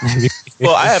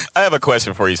 Well, I have a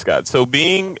question for you, Scott. So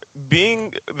being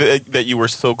that you were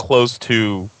so close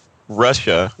to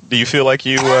Russia, do you feel like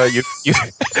you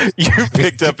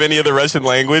picked up any of the Russian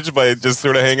language by just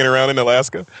sort of hanging around in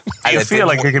Alaska? Do you feel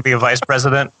like you could be a vice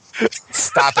president?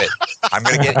 Stop it. I'm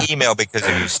going to get email because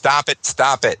of you. Stop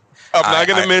it. I'm not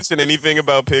going to mention anything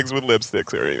about pigs with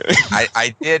lipsticks or anything.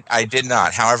 I did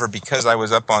not. However, because I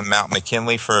was up on Mount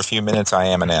McKinley for a few minutes, I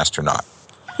am an astronaut.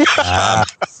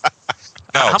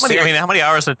 How many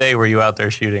hours a day were you out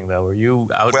there shooting, though? Were you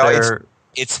out there?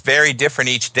 It's very different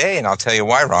each day, and I'll tell you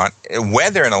why, Ron.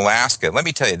 Weather in Alaska, let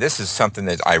me tell you, this is something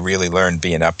that I really learned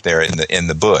being up there in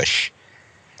the bush.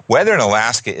 Weather in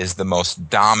Alaska is the most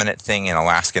dominant thing in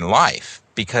Alaskan life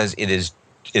because it is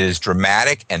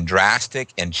dramatic and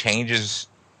drastic and changes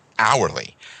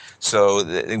hourly. So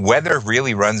the weather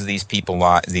really runs these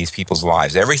people's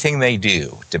lives. Everything they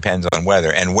do depends on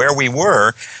weather. And where we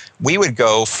were, we would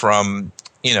go from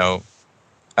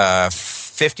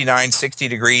 59, 60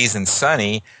 degrees and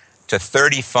sunny to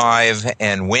 35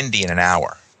 and windy in an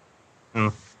hour.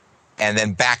 And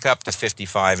then back up to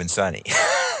 55 and sunny.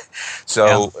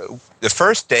 So the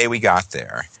first day we got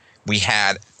there, we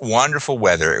had wonderful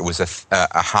weather. It was a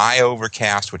high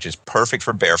overcast, which is perfect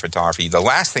for bear photography. The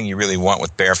last thing you really want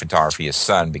with bear photography is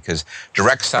sun, because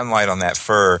direct sunlight on that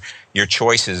fur, your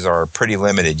choices are pretty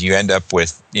limited. You end up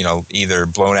with, either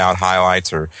blown out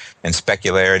highlights and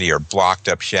specularity or blocked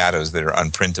up shadows that are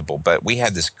unprintable. But we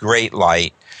had this great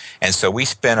light, and so we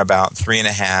spent about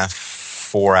 3.5,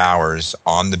 4 hours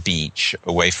on the beach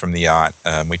away from the yacht.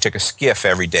 We took a skiff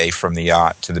every day from the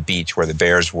yacht to the beach where the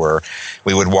bears were.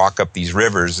 We would walk up these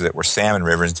rivers that were salmon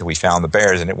rivers until we found the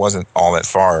bears, and it wasn't all that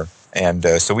far. And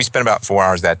so we spent about 4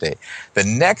 hours that day. The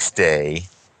next day,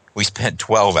 we spent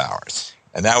 12 hours,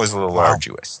 and that was a little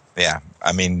arduous. Yeah,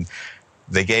 I mean,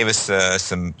 they gave us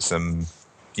some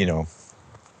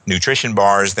nutrition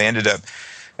bars. They ended up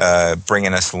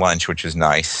bringing us lunch, which was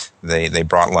nice. They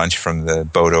brought lunch from the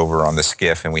boat over on the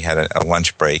skiff, and we had a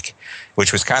lunch break,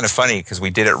 which was kind of funny because we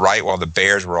did it right while the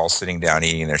bears were all sitting down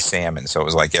eating their salmon. So it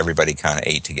was like everybody kind of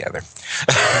ate together.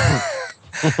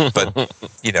 But,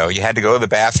 you had to go to the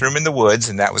bathroom in the woods,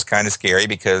 and that was kind of scary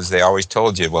because they always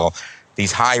told you, well,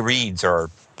 these high reeds are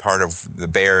part of the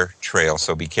bear trail,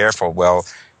 so be careful. Well,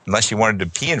 unless you wanted to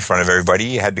pee in front of everybody,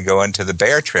 you had to go into the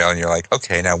bear trail, and you're like,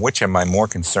 okay, now which am I more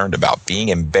concerned about, being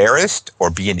embarrassed or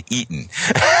being eaten?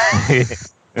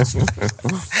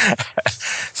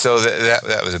 So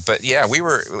that was it. But yeah, we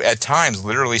were at times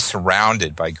literally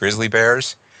surrounded by grizzly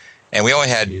bears, and we only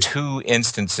had 2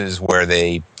 instances where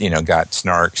they, got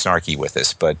snarky with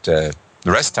us. But the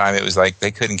rest of the time, it was like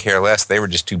they couldn't care less. They were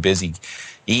just too busy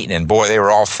eating, and boy, they were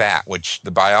all fat, which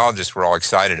the biologists were all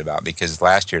excited about because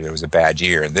last year there was a bad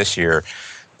year, and this year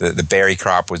the berry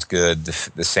crop was good.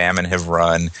 The salmon have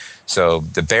run, so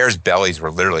the bears' bellies were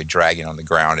literally dragging on the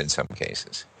ground in some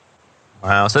cases.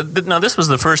 Wow. So now this was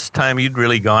the first time you'd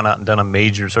really gone out and done a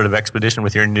major sort of expedition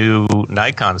with your new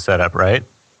Nikon setup, right?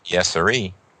 Yes,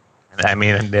 sirree. I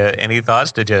mean, any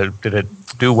thoughts? Did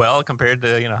it do well compared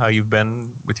to how you've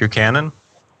been with your Canon?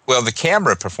 Well, the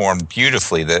camera performed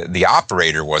beautifully. The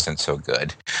operator wasn't so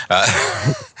good. I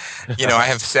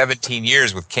have 17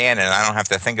 years with Canon, and I don't have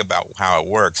to think about how it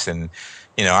works. And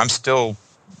I'm still,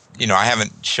 I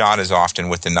haven't shot as often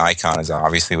with the Nikon as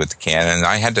obviously with the Canon. And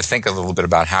I had to think a little bit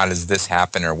about how does this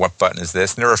happen or what button is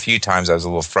this. And there were a few times I was a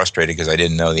little frustrated because I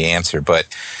didn't know the answer, but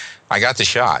I got the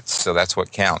shots, so that's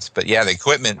what counts. But yeah, the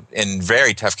equipment in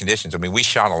very tough conditions. I mean, we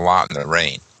shot a lot in the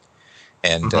rain,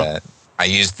 and I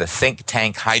used the Think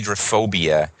Tank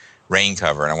Hydrophobia rain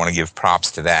cover, and I want to give props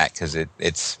to that because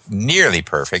it's nearly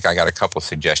perfect. I got a couple of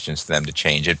suggestions to them to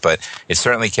change it, but it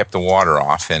certainly kept the water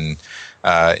off. And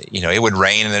it would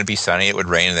rain and then it'd be sunny. It would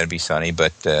rain and then it'd be sunny.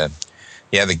 But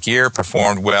yeah, the gear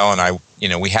performed well, and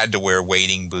we had to wear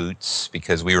wading boots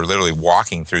because we were literally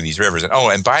walking through these rivers. And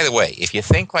and by the way, if you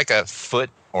think like a foot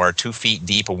or 2 feet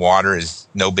deep of water is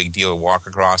no big deal to walk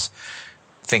across,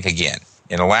 think again.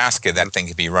 In Alaska, that thing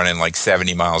could be running like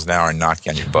 70 miles an hour and knock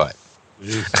you on your butt.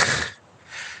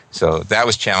 So that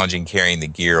was challenging carrying the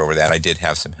gear over that. I did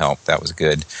have some help. That was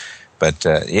good. But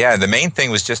the main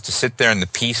thing was just to sit there in the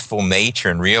peaceful nature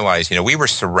and realize, we were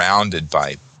surrounded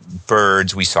by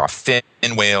birds. We saw fin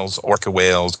whales, orca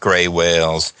whales, gray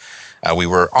whales. We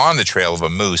were on the trail of a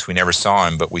moose. We never saw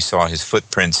him, but we saw his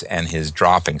footprints and his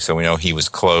droppings, so we know he was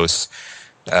close.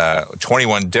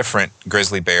 21 different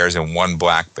grizzly bears and 1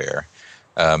 black bear.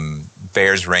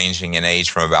 Bears ranging in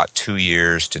age from about 2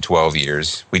 years to 12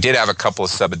 years. We did have a couple of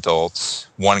subadults.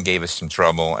 One gave us some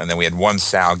trouble, and then we had one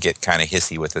sow get kind of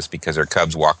hissy with us because her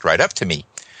cubs walked right up to me.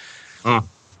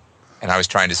 And I was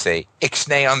trying to say,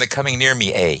 Ixnay on the coming near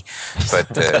me, eh? But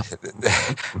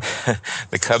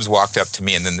the cubs walked up to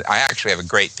me, and then I actually have a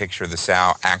great picture of the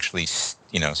sow actually,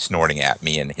 snorting at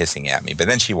me and hissing at me. But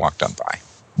then she walked on by.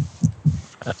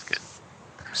 That's good.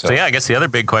 So yeah, I guess the other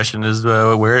big question is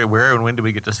where and when do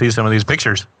we get to see some of these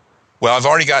pictures? Well, I've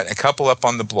already got a couple up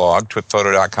on the blog,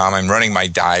 twitphoto.com. I'm running my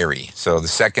diary. So the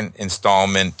second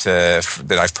installment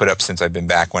that I've put up since I've been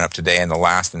back went up today, and the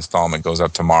last installment goes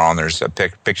up tomorrow. And there's a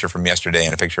picture from yesterday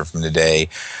and a picture from today.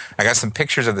 I got some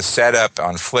pictures of the setup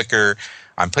on Flickr.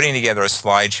 I'm putting together a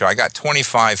slideshow. I got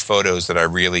 25 photos that I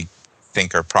really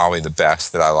think are probably the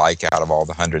best that I like out of all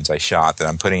the hundreds I shot that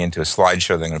I'm putting into a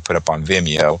slideshow that I'm going to put up on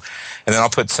Vimeo. And then I'll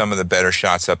put some of the better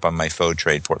shots up on my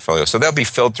Photrade portfolio. So they'll be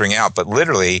filtering out, but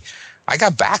literally I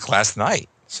got back last night.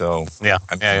 So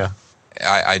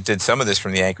I did some of this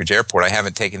from the Anchorage airport. I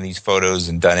haven't taken these photos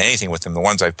and done anything with them. The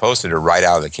ones I've posted are right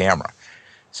out of the camera.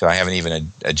 So I haven't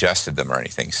even adjusted them or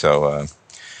anything. So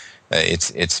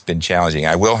it's been challenging.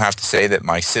 I will have to say that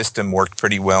my system worked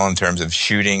pretty well in terms of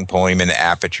shooting, pulling them into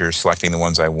aperture, selecting the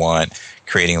ones I want,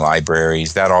 creating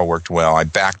libraries. That all worked well. I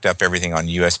backed up everything on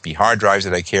USB hard drives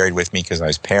that I carried with me because I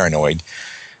was paranoid.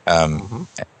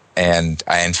 And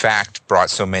I, in fact, brought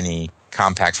so many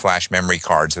compact flash memory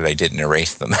cards that I didn't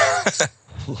erase them.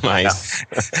 Nice.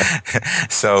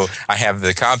 So I have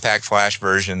the compact flash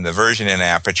version, the version in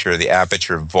Aperture, the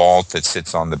Aperture Vault that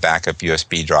sits on the backup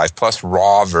USB drive, plus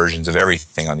raw versions of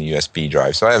everything on the USB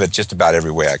drive. So I have it just about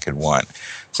every way I could want.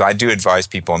 So I do advise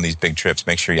people on these big trips,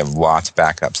 make sure you have lots of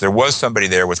backups. There was somebody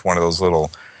there with one of those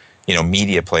little,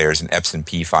 media players, an Epson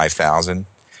P5000.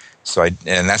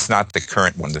 And that's not the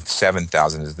current one. The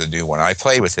 7000 is the new one. I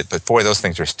played with it, but boy, those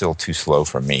things are still too slow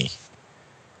for me.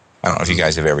 I don't know if you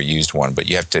guys have ever used one, but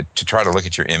you have to try to look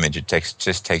at your image. It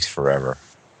just takes forever.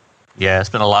 Yeah, it's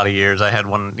been a lot of years. I had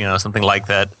one, something like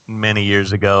that many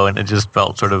years ago, and it just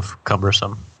felt sort of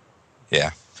cumbersome.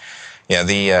 Yeah.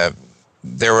 The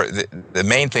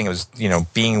main thing was,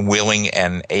 being willing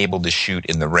and able to shoot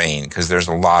in the rain, because there's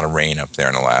a lot of rain up there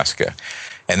in Alaska.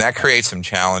 And that creates some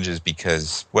challenges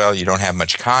because, well, you don't have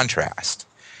much contrast.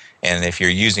 And if you're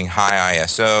using high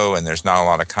ISO and there's not a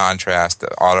lot of contrast,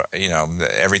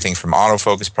 everything from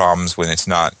autofocus problems when it's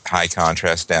not high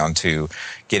contrast down to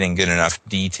getting good enough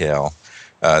detail,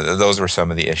 those were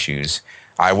some of the issues.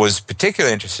 I was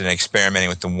particularly interested in experimenting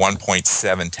with the 1.7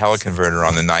 teleconverter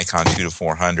on the Nikon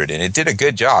 2-400, and it did a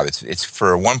good job. It's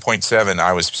for a 1.7,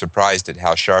 I was surprised at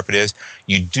how sharp it is.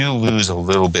 You do lose a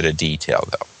little bit of detail,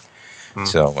 though.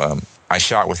 So I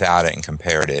shot without it and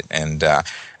compared it, and I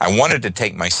wanted to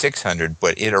take my 600,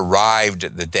 but it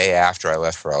arrived the day after I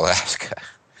left for Alaska.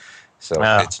 So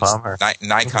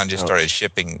Nikon just started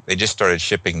shipping. They just started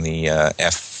shipping the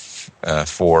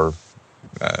F4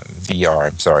 VR.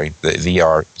 I'm sorry, the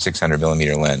VR 600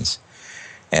 millimeter lens,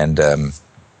 and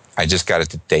I just got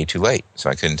it a day too late, so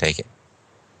I couldn't take it.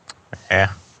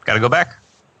 Yeah, got to go back.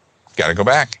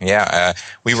 Yeah,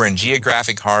 we were in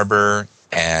Geographic Harbor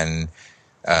and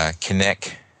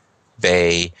Kinnick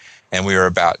Bay, and we were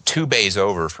about 2 bays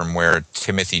over from where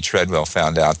Timothy Treadwell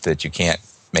found out that you can't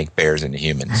make bears into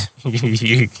humans.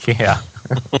 Yeah.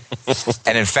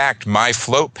 And in fact, my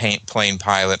float plane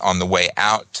pilot on the way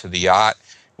out to the yacht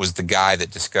was the guy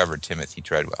that discovered Timothy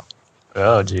Treadwell.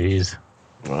 Oh, geez.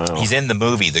 Wow. He's in the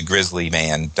movie, the Grizzly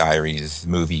Man Diaries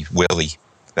movie, Willie.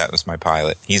 That was my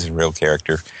pilot. He's a real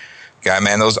character. Guy,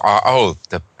 man, those are,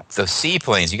 the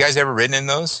seaplanes. You guys ever ridden in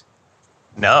those?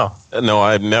 No. No,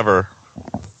 I've never.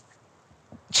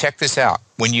 Check this out.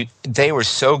 They were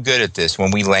so good at this.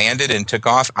 When we landed and took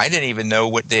off, I didn't even know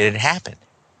what had happened.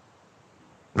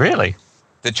 Really?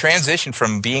 The transition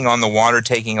from being on the water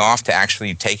taking off to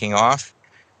actually taking off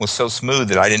was so smooth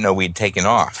that I didn't know we'd taken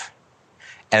off.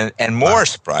 And more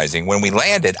surprising, when we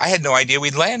landed, I had no idea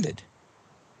we'd landed.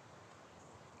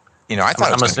 I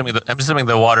thought I'm assuming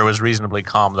the water was reasonably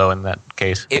calm, though, in that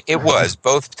case. It was.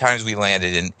 Both times we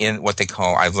landed in what they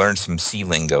call, I've learned some sea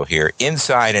lingo here,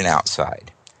 inside and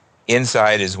outside.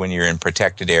 Inside is when you're in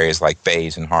protected areas like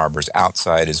bays and harbors.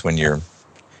 Outside is when you're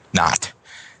not.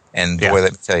 And boy,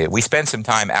 let me tell you, we spent some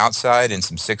time outside in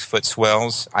some 6-foot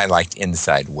swells. I liked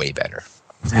inside way better.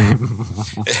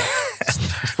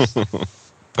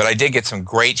 But I did get some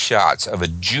great shots of a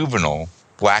juvenile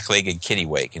black-legged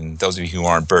kittiwake, and those of you who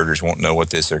aren't birders won't know what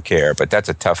this or care, but that's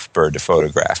a tough bird to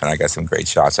photograph, and I got some great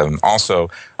shots of him. Also,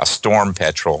 a storm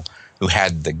petrel who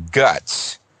had the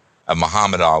guts of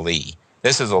Muhammad Ali.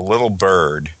 This is a little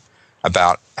bird,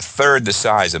 about a third the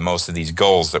size of most of these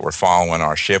gulls that were following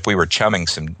our ship. We were chumming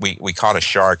we caught a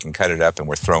shark and cut it up, and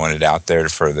we're throwing it out there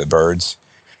for the birds,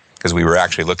 because we were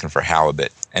actually looking for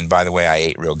halibut. And by the way, I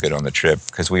ate real good on the trip,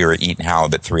 because we were eating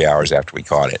halibut 3 hours after we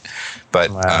caught it. But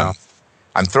wow.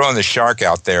 I'm throwing the shark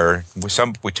out there.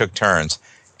 We took turns,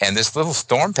 and this little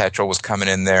storm petrel was coming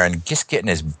in there and just getting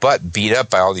his butt beat up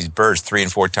by all these birds, 3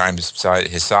 and 4 times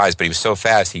his size. But he was so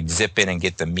fast, he'd zip in and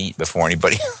get the meat before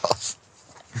anybody else.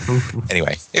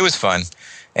 Anyway, it was fun,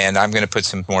 and I'm going to put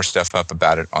some more stuff up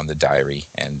about it on the diary.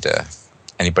 And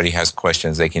anybody has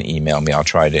questions, they can email me. I'll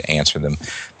try to answer them.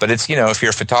 But it's, if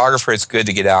you're a photographer, it's good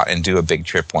to get out and do a big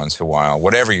trip once in a while,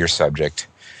 whatever your subject.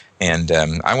 And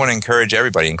I want to encourage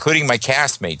everybody, including my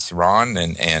castmates, Ron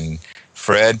and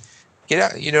Fred, get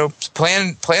out.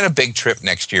 Plan a big trip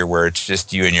next year where it's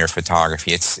just you and your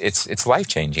photography. It's life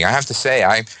changing. I have to say,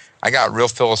 I got real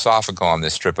philosophical on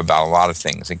this trip about a lot of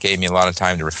things. It gave me a lot of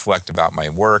time to reflect about my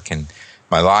work and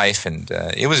my life, and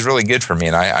it was really good for me.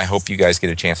 And I hope you guys get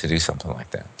a chance to do something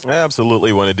like that. I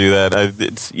absolutely want to do that.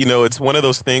 It's one of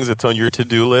those things that's on your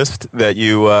to-do list that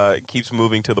you keeps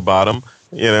moving to the bottom.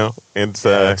 It's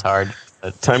hard.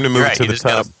 Time to move to the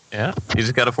top. You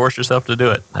just got to force yourself to do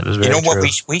it. That is very true.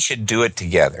 What? We should do it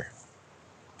together.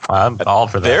 I'm all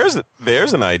for that.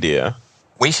 There's an idea.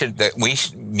 We should.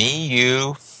 Me,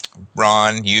 you,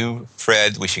 Ron, you,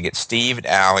 Fred. We should get Steve and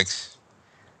Alex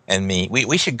and me.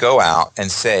 We should go out and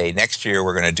say next year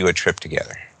we're going to do a trip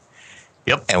together.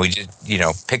 Yep. And we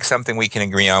just, pick something we can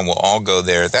agree on. We'll all go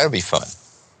there. That'll be fun.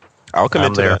 I'll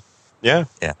commit to there. that. Yeah.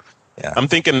 Yeah. I'm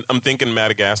thinking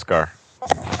Madagascar.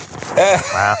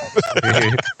 Wow.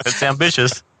 That's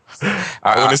ambitious.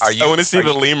 I want to see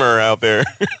the lemur out there.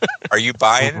 Are you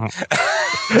buying?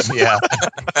 Yeah.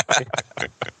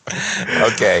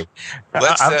 Okay.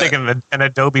 I'm thinking an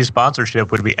Adobe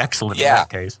sponsorship would be excellent in that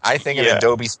case. I think an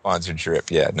Adobe sponsored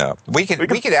trip. Yeah, no. We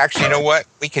could actually, you know what?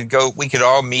 We could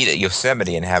all meet at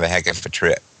Yosemite and have a heck of a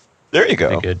trip. There you go.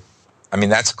 Pretty good. I mean,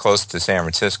 that's close to San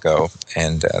Francisco,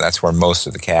 and that's where most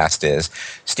of the cast is.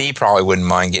 Steve probably wouldn't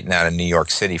mind getting out of New York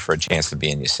City for a chance to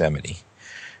be in Yosemite.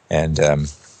 And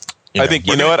I think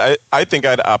I think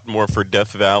I'd opt more for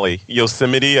Death Valley.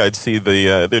 Yosemite, I'd see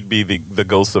there'd be the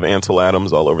ghosts of Ansel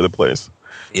Adams all over the place.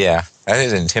 Yeah, that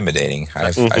is intimidating.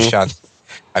 I've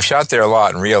shot there a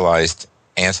lot and realized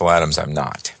Ansel Adams I'm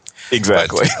not.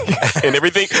 Exactly. And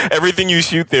everything you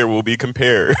shoot there will be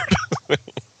compared.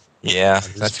 Yeah,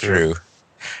 that's true.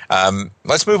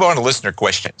 Let's move on to listener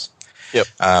questions. Yep.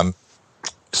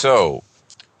 So,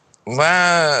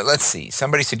 let's see.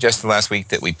 Somebody suggested last week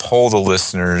that we poll the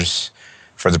listeners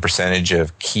for the percentage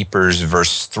of keepers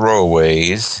versus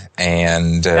throwaways,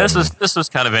 and this was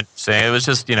kind of interesting. It was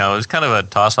just it was kind of a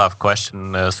toss-off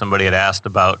question. Somebody had asked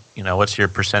about what's your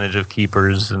percentage of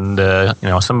keepers, and the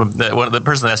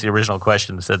person that asked the original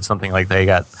question said something like they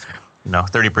got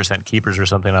 30% keepers or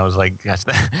something. I was like, gosh,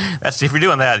 that's if you're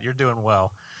doing that, you're doing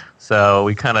well. So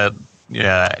we kind of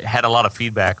had a lot of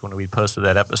feedback when we posted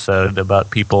that episode about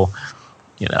people,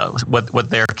 what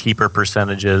their keeper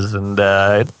percentage is, and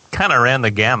it kind of ran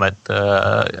the gamut.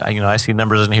 I see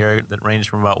numbers in here that range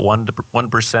from about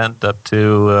 1% up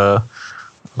to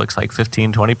looks like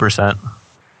 15-20%.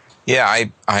 Yeah,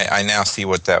 I now see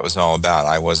what that was all about.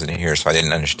 I wasn't here, so I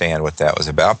didn't understand what that was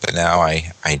about, but now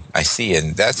I see,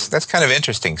 and that's kind of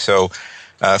interesting. So,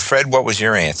 Fred, what was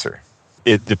your answer?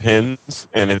 It depends,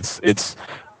 and it's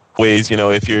ways.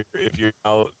 If you're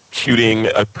out shooting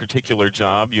a particular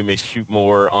job, you may shoot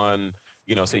more on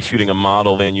say shooting a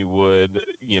model than you would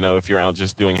if you're out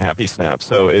just doing happy snaps.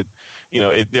 So I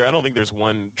don't think there's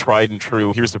one tried and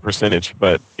true. Here's the percentage,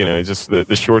 but just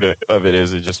the short of it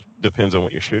is it just depends on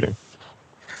what you're shooting.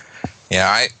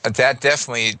 Yeah, that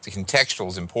definitely, the contextual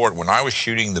is important. When I was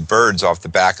shooting the birds off the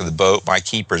back of the boat, my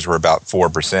keepers were about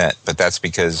 4%, but that's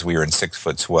because we were in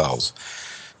 6-foot swells.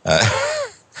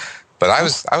 But I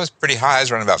was pretty high. I was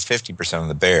running about 50% on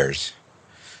the bears.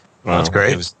 Well, that's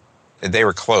great. They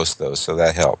were close though, so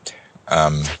that helped.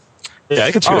 Yeah,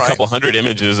 I could shoot a couple hundred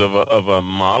images of a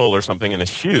model or something in a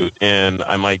shoot, and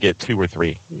I might get 2 or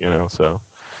 3. So.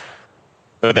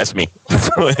 But that's me.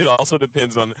 So it also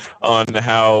depends on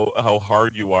how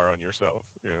hard you are on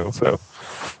yourself. So.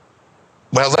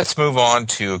 Well, let's move on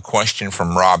to a question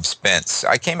from Rob Spence.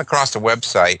 I came across a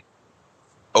website,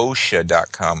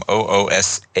 OOSAH.com,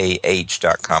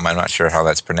 OOSAH.com. I'm not sure how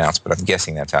that's pronounced, but I'm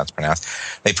guessing that's how it's pronounced.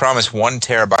 They promise 1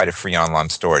 terabyte of free online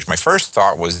storage. My first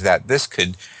thought was that this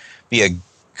could be a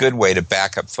good way to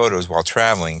back up photos while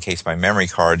traveling in case my memory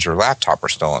cards or laptop are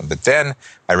stolen. But then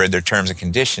I read their terms and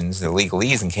conditions, the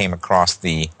legalese, and came across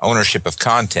the ownership of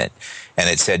content. And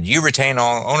it said, you retain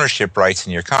all ownership rights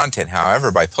in your content.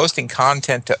 However, by posting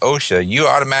content to OOSAH, you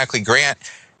automatically grant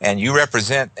and you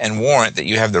represent and warrant that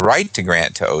you have the right to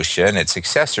grant to OOSAH and its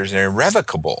successors an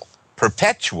irrevocable,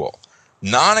 perpetual,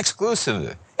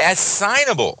 non-exclusive,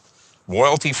 assignable,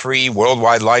 royalty-free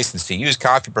worldwide license to use,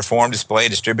 copy, perform, display,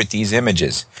 distribute these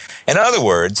images. In other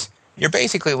words, you're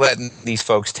basically letting these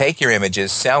folks take your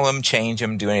images, sell them, change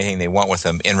them, do anything they want with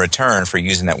them in return for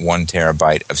using that 1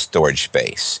 terabyte of storage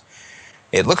space.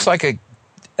 It looks like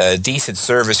a decent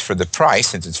service for the price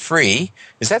since it's free.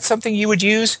 Is that something you would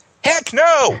use? Heck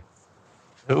no!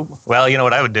 Well,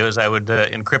 what I would do is I would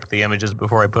encrypt the images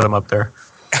before I put them up there.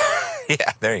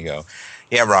 Yeah, there you go.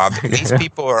 Yeah, Rob, these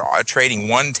people are trading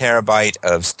 1 terabyte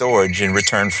of storage in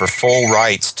return for full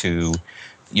rights to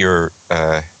your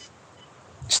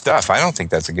stuff. I don't think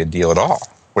that's a good deal at all.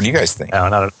 What do you guys think?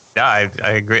 No, I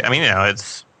agree. I mean,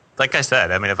 it's like I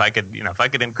said. I mean, if I could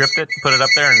encrypt it, put it up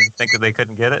there, and think that they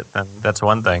couldn't get it, then that's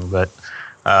one thing. But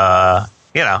why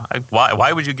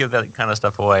would you give that kind of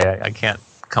stuff away? I can't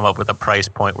come up with a price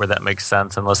point where that makes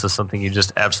sense unless it's something you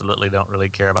just absolutely don't really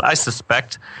care about. I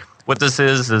suspect what this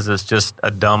is it's just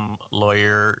a dumb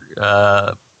lawyer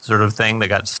sort of thing that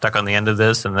got stuck on the end of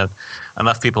this, and that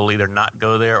enough people will either not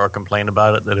go there or complain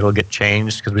about it that it'll get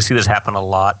changed, because we see this happen a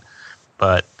lot.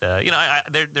 But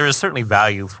there is certainly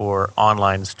value for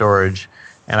online storage,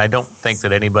 and I don't think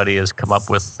that anybody has come up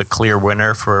with the clear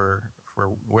winner for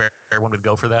where everyone would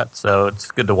go for that. So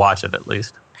it's good to watch it at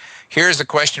least. Here's a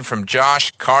question from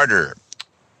Josh Carter.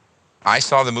 I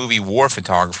saw the movie War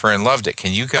Photographer and loved it.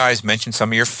 Can you guys mention some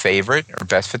of your favorite or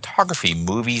best photography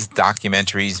movies,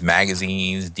 documentaries,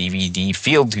 magazines, DVD,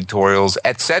 field tutorials,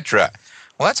 etc.?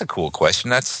 Well, that's a cool question.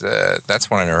 That's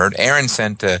one I never heard. Aaron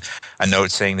sent a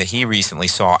note saying that he recently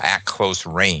saw At Close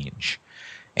Range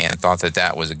and thought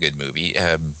that was a good movie.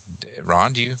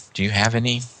 Ron, do you have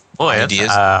any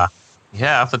ideas?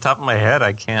 Yeah, off the top of my head,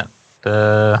 I can't.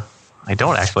 I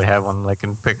don't actually have one that I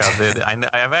can pick out. I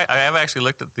have actually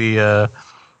looked at the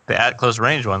At Close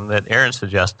Range one that Aaron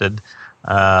suggested,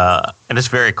 and it's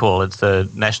very cool. It's a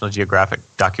National Geographic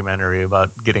documentary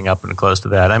about getting up and close to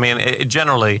that. I mean,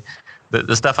 generally,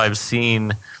 the stuff I've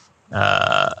seen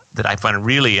that I find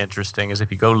really interesting is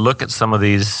if you go look at some of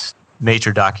these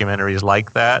nature documentaries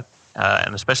like that,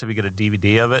 and especially if you get a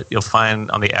DVD of it, you'll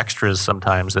find on the extras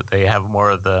sometimes that they have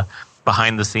more of the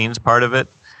behind-the-scenes part of it.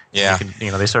 Yeah,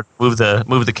 they sort of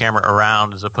move the camera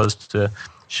around as opposed to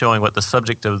showing what the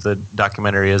subject of the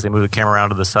documentary is. They move the camera around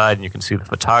to the side, and you can see the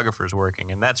photographers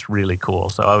working, and that's really cool.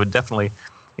 So I would definitely,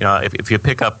 if you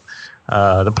pick up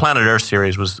the Planet Earth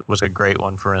series was a great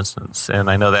one, for instance,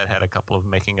 and I know that had a couple of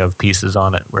making of pieces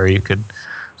on it where you could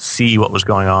see what was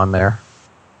going on there.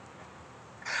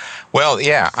 Well,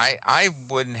 yeah, I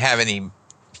wouldn't have any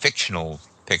fictional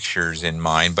pictures in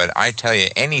mind, but I tell you,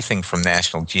 anything from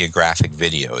National Geographic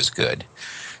video is good.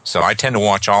 So I tend to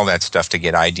watch all that stuff to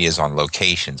get ideas on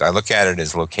locations. I look at it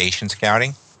as location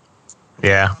scouting.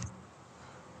 Yeah.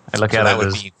 I look at it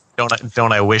as,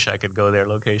 don't I wish I could go there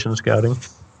location scouting?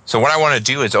 So what I want to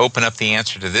do is open up the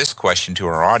answer to this question to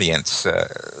our audience.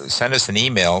 Send us an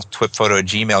email,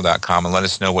 twitphoto@gmail.com, and let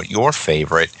us know what your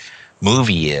favorite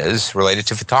movie is related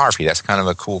to photography. That's kind of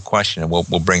a cool question, and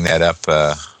we'll bring that up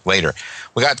later.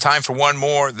 We got time for one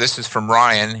more. This is from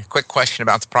Ryan. Quick question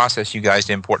about the process you guys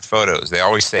to import photos. They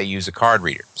always say use a card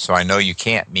reader, so I know you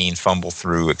can't mean fumble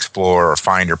through Explorer or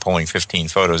Finder pulling 15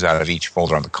 photos out of each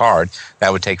folder on the card.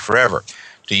 That would take forever.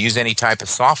 Do you use any type of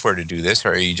software to do this,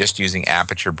 or are you just using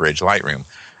Aperture Bridge Lightroom?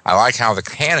 I like how the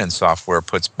Canon software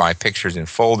puts my pictures in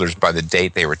folders by the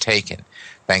date they were taken.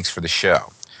 Thanks for the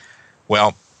show.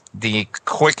 Well, the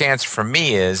quick answer for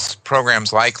me is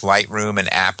programs like Lightroom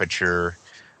and Aperture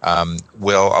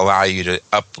will allow you to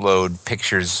upload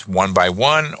pictures one by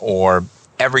one or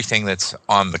everything that's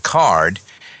on the card,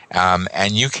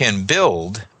 and you can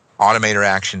build automator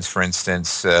actions, for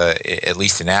instance, at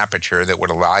least in Aperture, that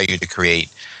would allow you to create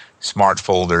smart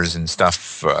folders and stuff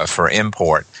for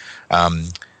import.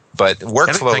 But workflows.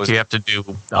 I don't think you have to do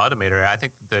automator. I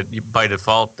think that by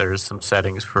default there's some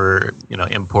settings for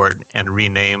import and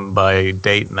rename by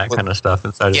date and that kind of stuff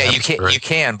inside. Yeah, of you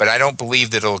can, but I don't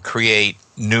believe that it'll create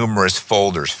numerous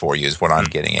folders for you. Is what I'm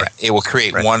getting at. It will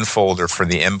create one folder for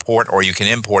the import, or you can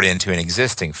import into an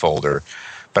existing folder.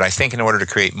 But I think in order to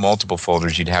create multiple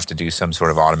folders, you'd have to do some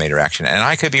sort of automator action. And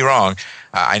I could be wrong.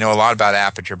 I know a lot about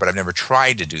Aperture, but I've never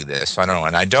tried to do this. So I don't know.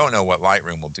 And I don't know what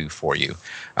Lightroom will do for you.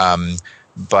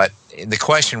 But the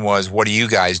question was, what do you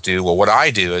guys do? Well, what I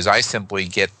do is I simply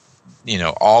get,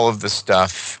 all of the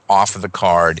stuff off of the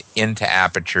card into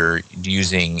Aperture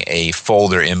using a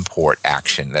folder import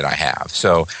action that I have.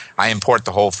 So I import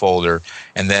the whole folder,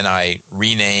 and then I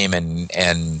rename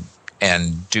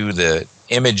and do the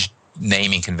image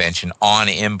naming convention on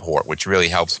import, which really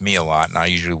helps me a lot. And I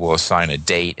usually will assign a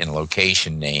date and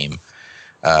location name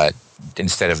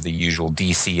instead of the usual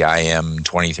DCIM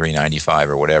 2395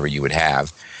 or whatever you would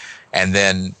have. And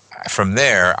then from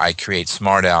there, I create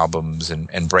smart albums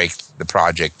and break the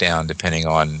project down depending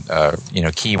on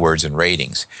keywords and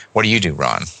ratings. What do you do,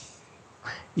 Ron?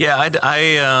 Yeah,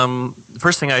 I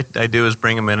first thing I do is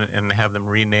bring them in and have them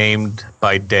renamed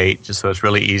by date, just so it's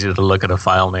really easy to look at a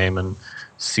file name and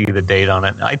see the date on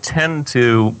it. I tend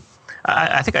to,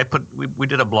 I think we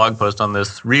did a blog post on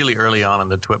this really early on in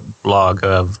the TWIP blog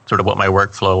of sort of what my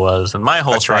workflow was, and my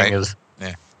whole thing is,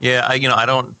 I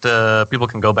don't. People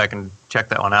can go back and check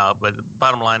that one out, but the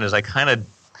bottom line is I kind of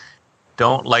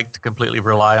don't like to completely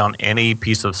rely on any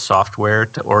piece of software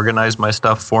to organize my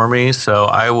stuff for me. So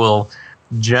I will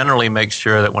generally make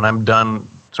sure that when I'm done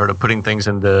sort of putting things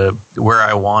into where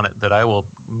I want it, that I will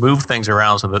move things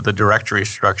around so that the directory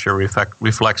structure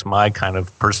reflects my kind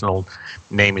of personal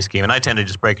naming scheme. And I tend to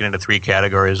just break it into three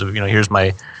categories of, here's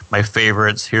my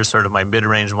favorites, here's sort of my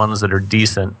mid-range ones that are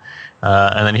decent,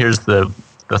 and then here's the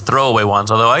throwaway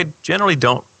ones, although I generally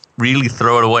don't really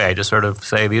throw it away. I just sort of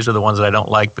say, these are the ones that I don't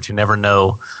like, but you never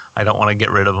know. I don't want to get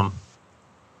rid of them.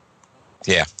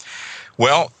 Yeah.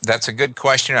 Well, that's a good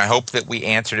question. I hope that we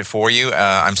answered it for you.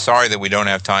 I'm sorry that we don't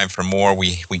have time for more.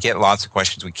 We get lots of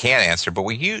questions we can't answer, but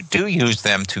we do use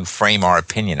them to frame our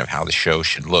opinion of how the show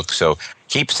should look. So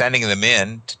keep sending them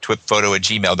in to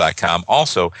twitphoto@gmail.com.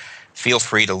 Also, feel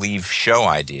free to leave show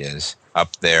ideas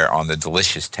up there on the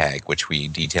Delicious tag, which we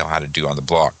detail how to do on the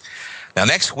blog. Now,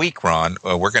 next week, Ron,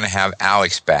 we're going to have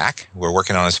Alex back. We're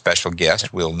working on a special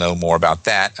guest. We'll know more about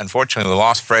that. Unfortunately, we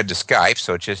lost Fred to Skype,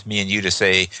 so it's just me and you to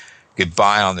say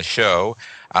goodbye on the show.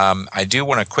 I do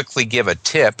want to quickly give a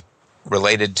tip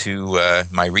related to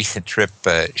my recent trip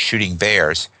shooting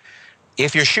bears.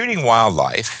 If you're shooting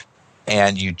wildlife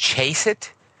and you chase it,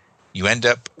 you end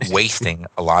up wasting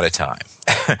a lot of time.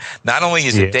 Not only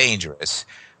is it dangerous,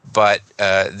 but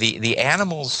the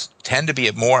animals tend to be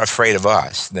more afraid of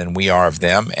us than we are of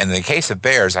them. And in the case of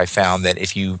bears, I found that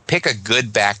if you pick a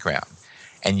good background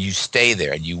and you stay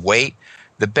there and you wait,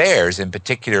 the bears, in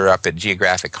particular up at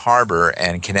Geographic Harbor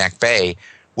and Canac Bay,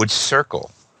 would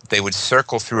circle. They would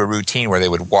circle through a routine where they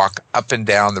would walk up and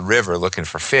down the river looking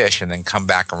for fish and then come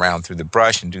back around through the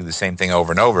brush and do the same thing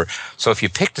over and over. So if you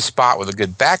picked a spot with a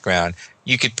good background,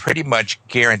 you could pretty much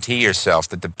guarantee yourself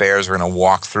that the bears are going to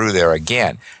walk through there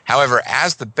again. However,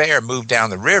 as the bear moved down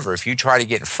the river, if you try to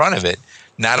get in front of it,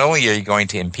 not only are you going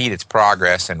to impede its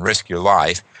progress and risk your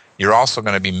life, you're also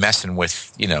going to be messing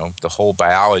with, the whole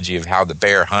biology of how the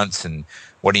bear hunts and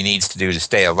what he needs to do to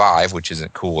stay alive, which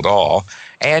isn't cool at all.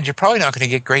 And you're probably not going to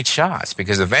get great shots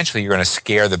because eventually you're going to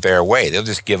scare the bear away. They'll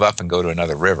just give up and go to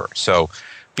another river. So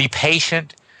be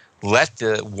patient. Let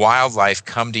the wildlife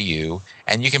come to you.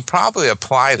 And you can probably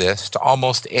apply this to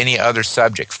almost any other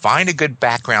subject. Find a good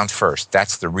background first.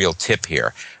 That's the real tip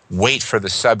here. Wait for the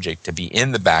subject to be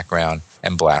in the background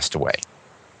and blast away.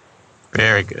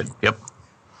 Very good. Yep.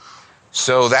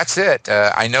 So that's it.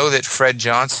 I know that Fred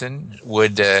Johnson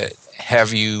would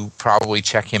have you probably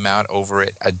check him out over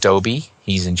at Adobe.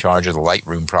 He's in charge of the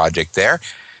Lightroom project there.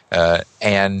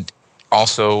 And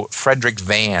also Frederick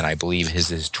Van, I believe, is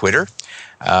his Twitter.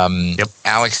 Yep.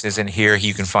 Alex isn't here.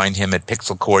 You can find him at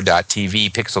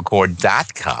pixelcore.tv,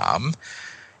 pixelcore.com.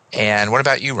 And what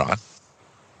about you, Ron?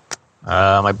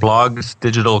 My blog is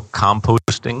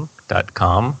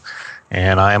digitalcomposting.com.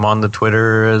 And I am on the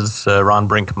Twitter as Ron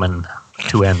Brinkman,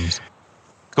 2 N's.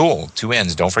 Cool. 2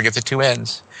 N's. Don't forget the 2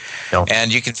 N's. No.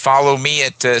 And you can follow me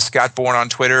at Scott Bourne on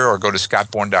Twitter or go to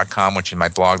scottbourne.com, which is my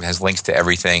blog that has links to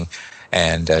everything.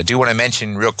 And do want to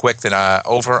mention real quick that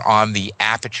over on the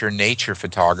Aperture Nature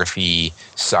Photography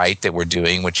site that we're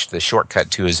doing, which the shortcut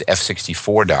to is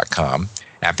f64.com,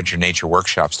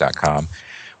 aperturenatureworkshops.com,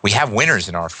 we have winners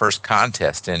in our first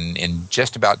contest. And in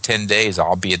just about 10 days,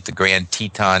 I'll be at the Grand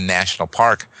Teton National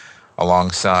Park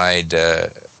alongside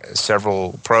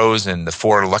several pros and the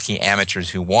 4 lucky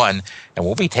amateurs who won. And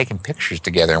we'll be taking pictures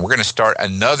together. And we're going to start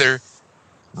another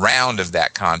round of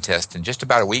that contest in just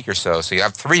about a week or so. So you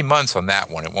have 3 months on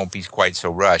that one. It won't be quite so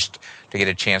rushed to get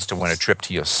a chance to win a trip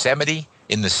to Yosemite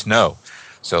in the snow.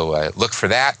 So look for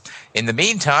that. In the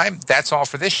meantime, that's all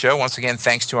for this show. Once again,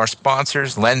 thanks to our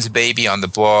sponsors, Lensbaby on the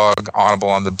blog, Audible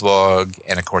on the blog,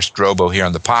 and of course, Drobo here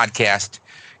on the podcast.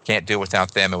 Can't do it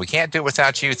without them, and we can't do it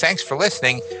without you. Thanks for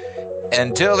listening.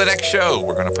 Until the next show,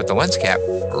 we're going to put the lens cap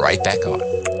right back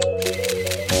on.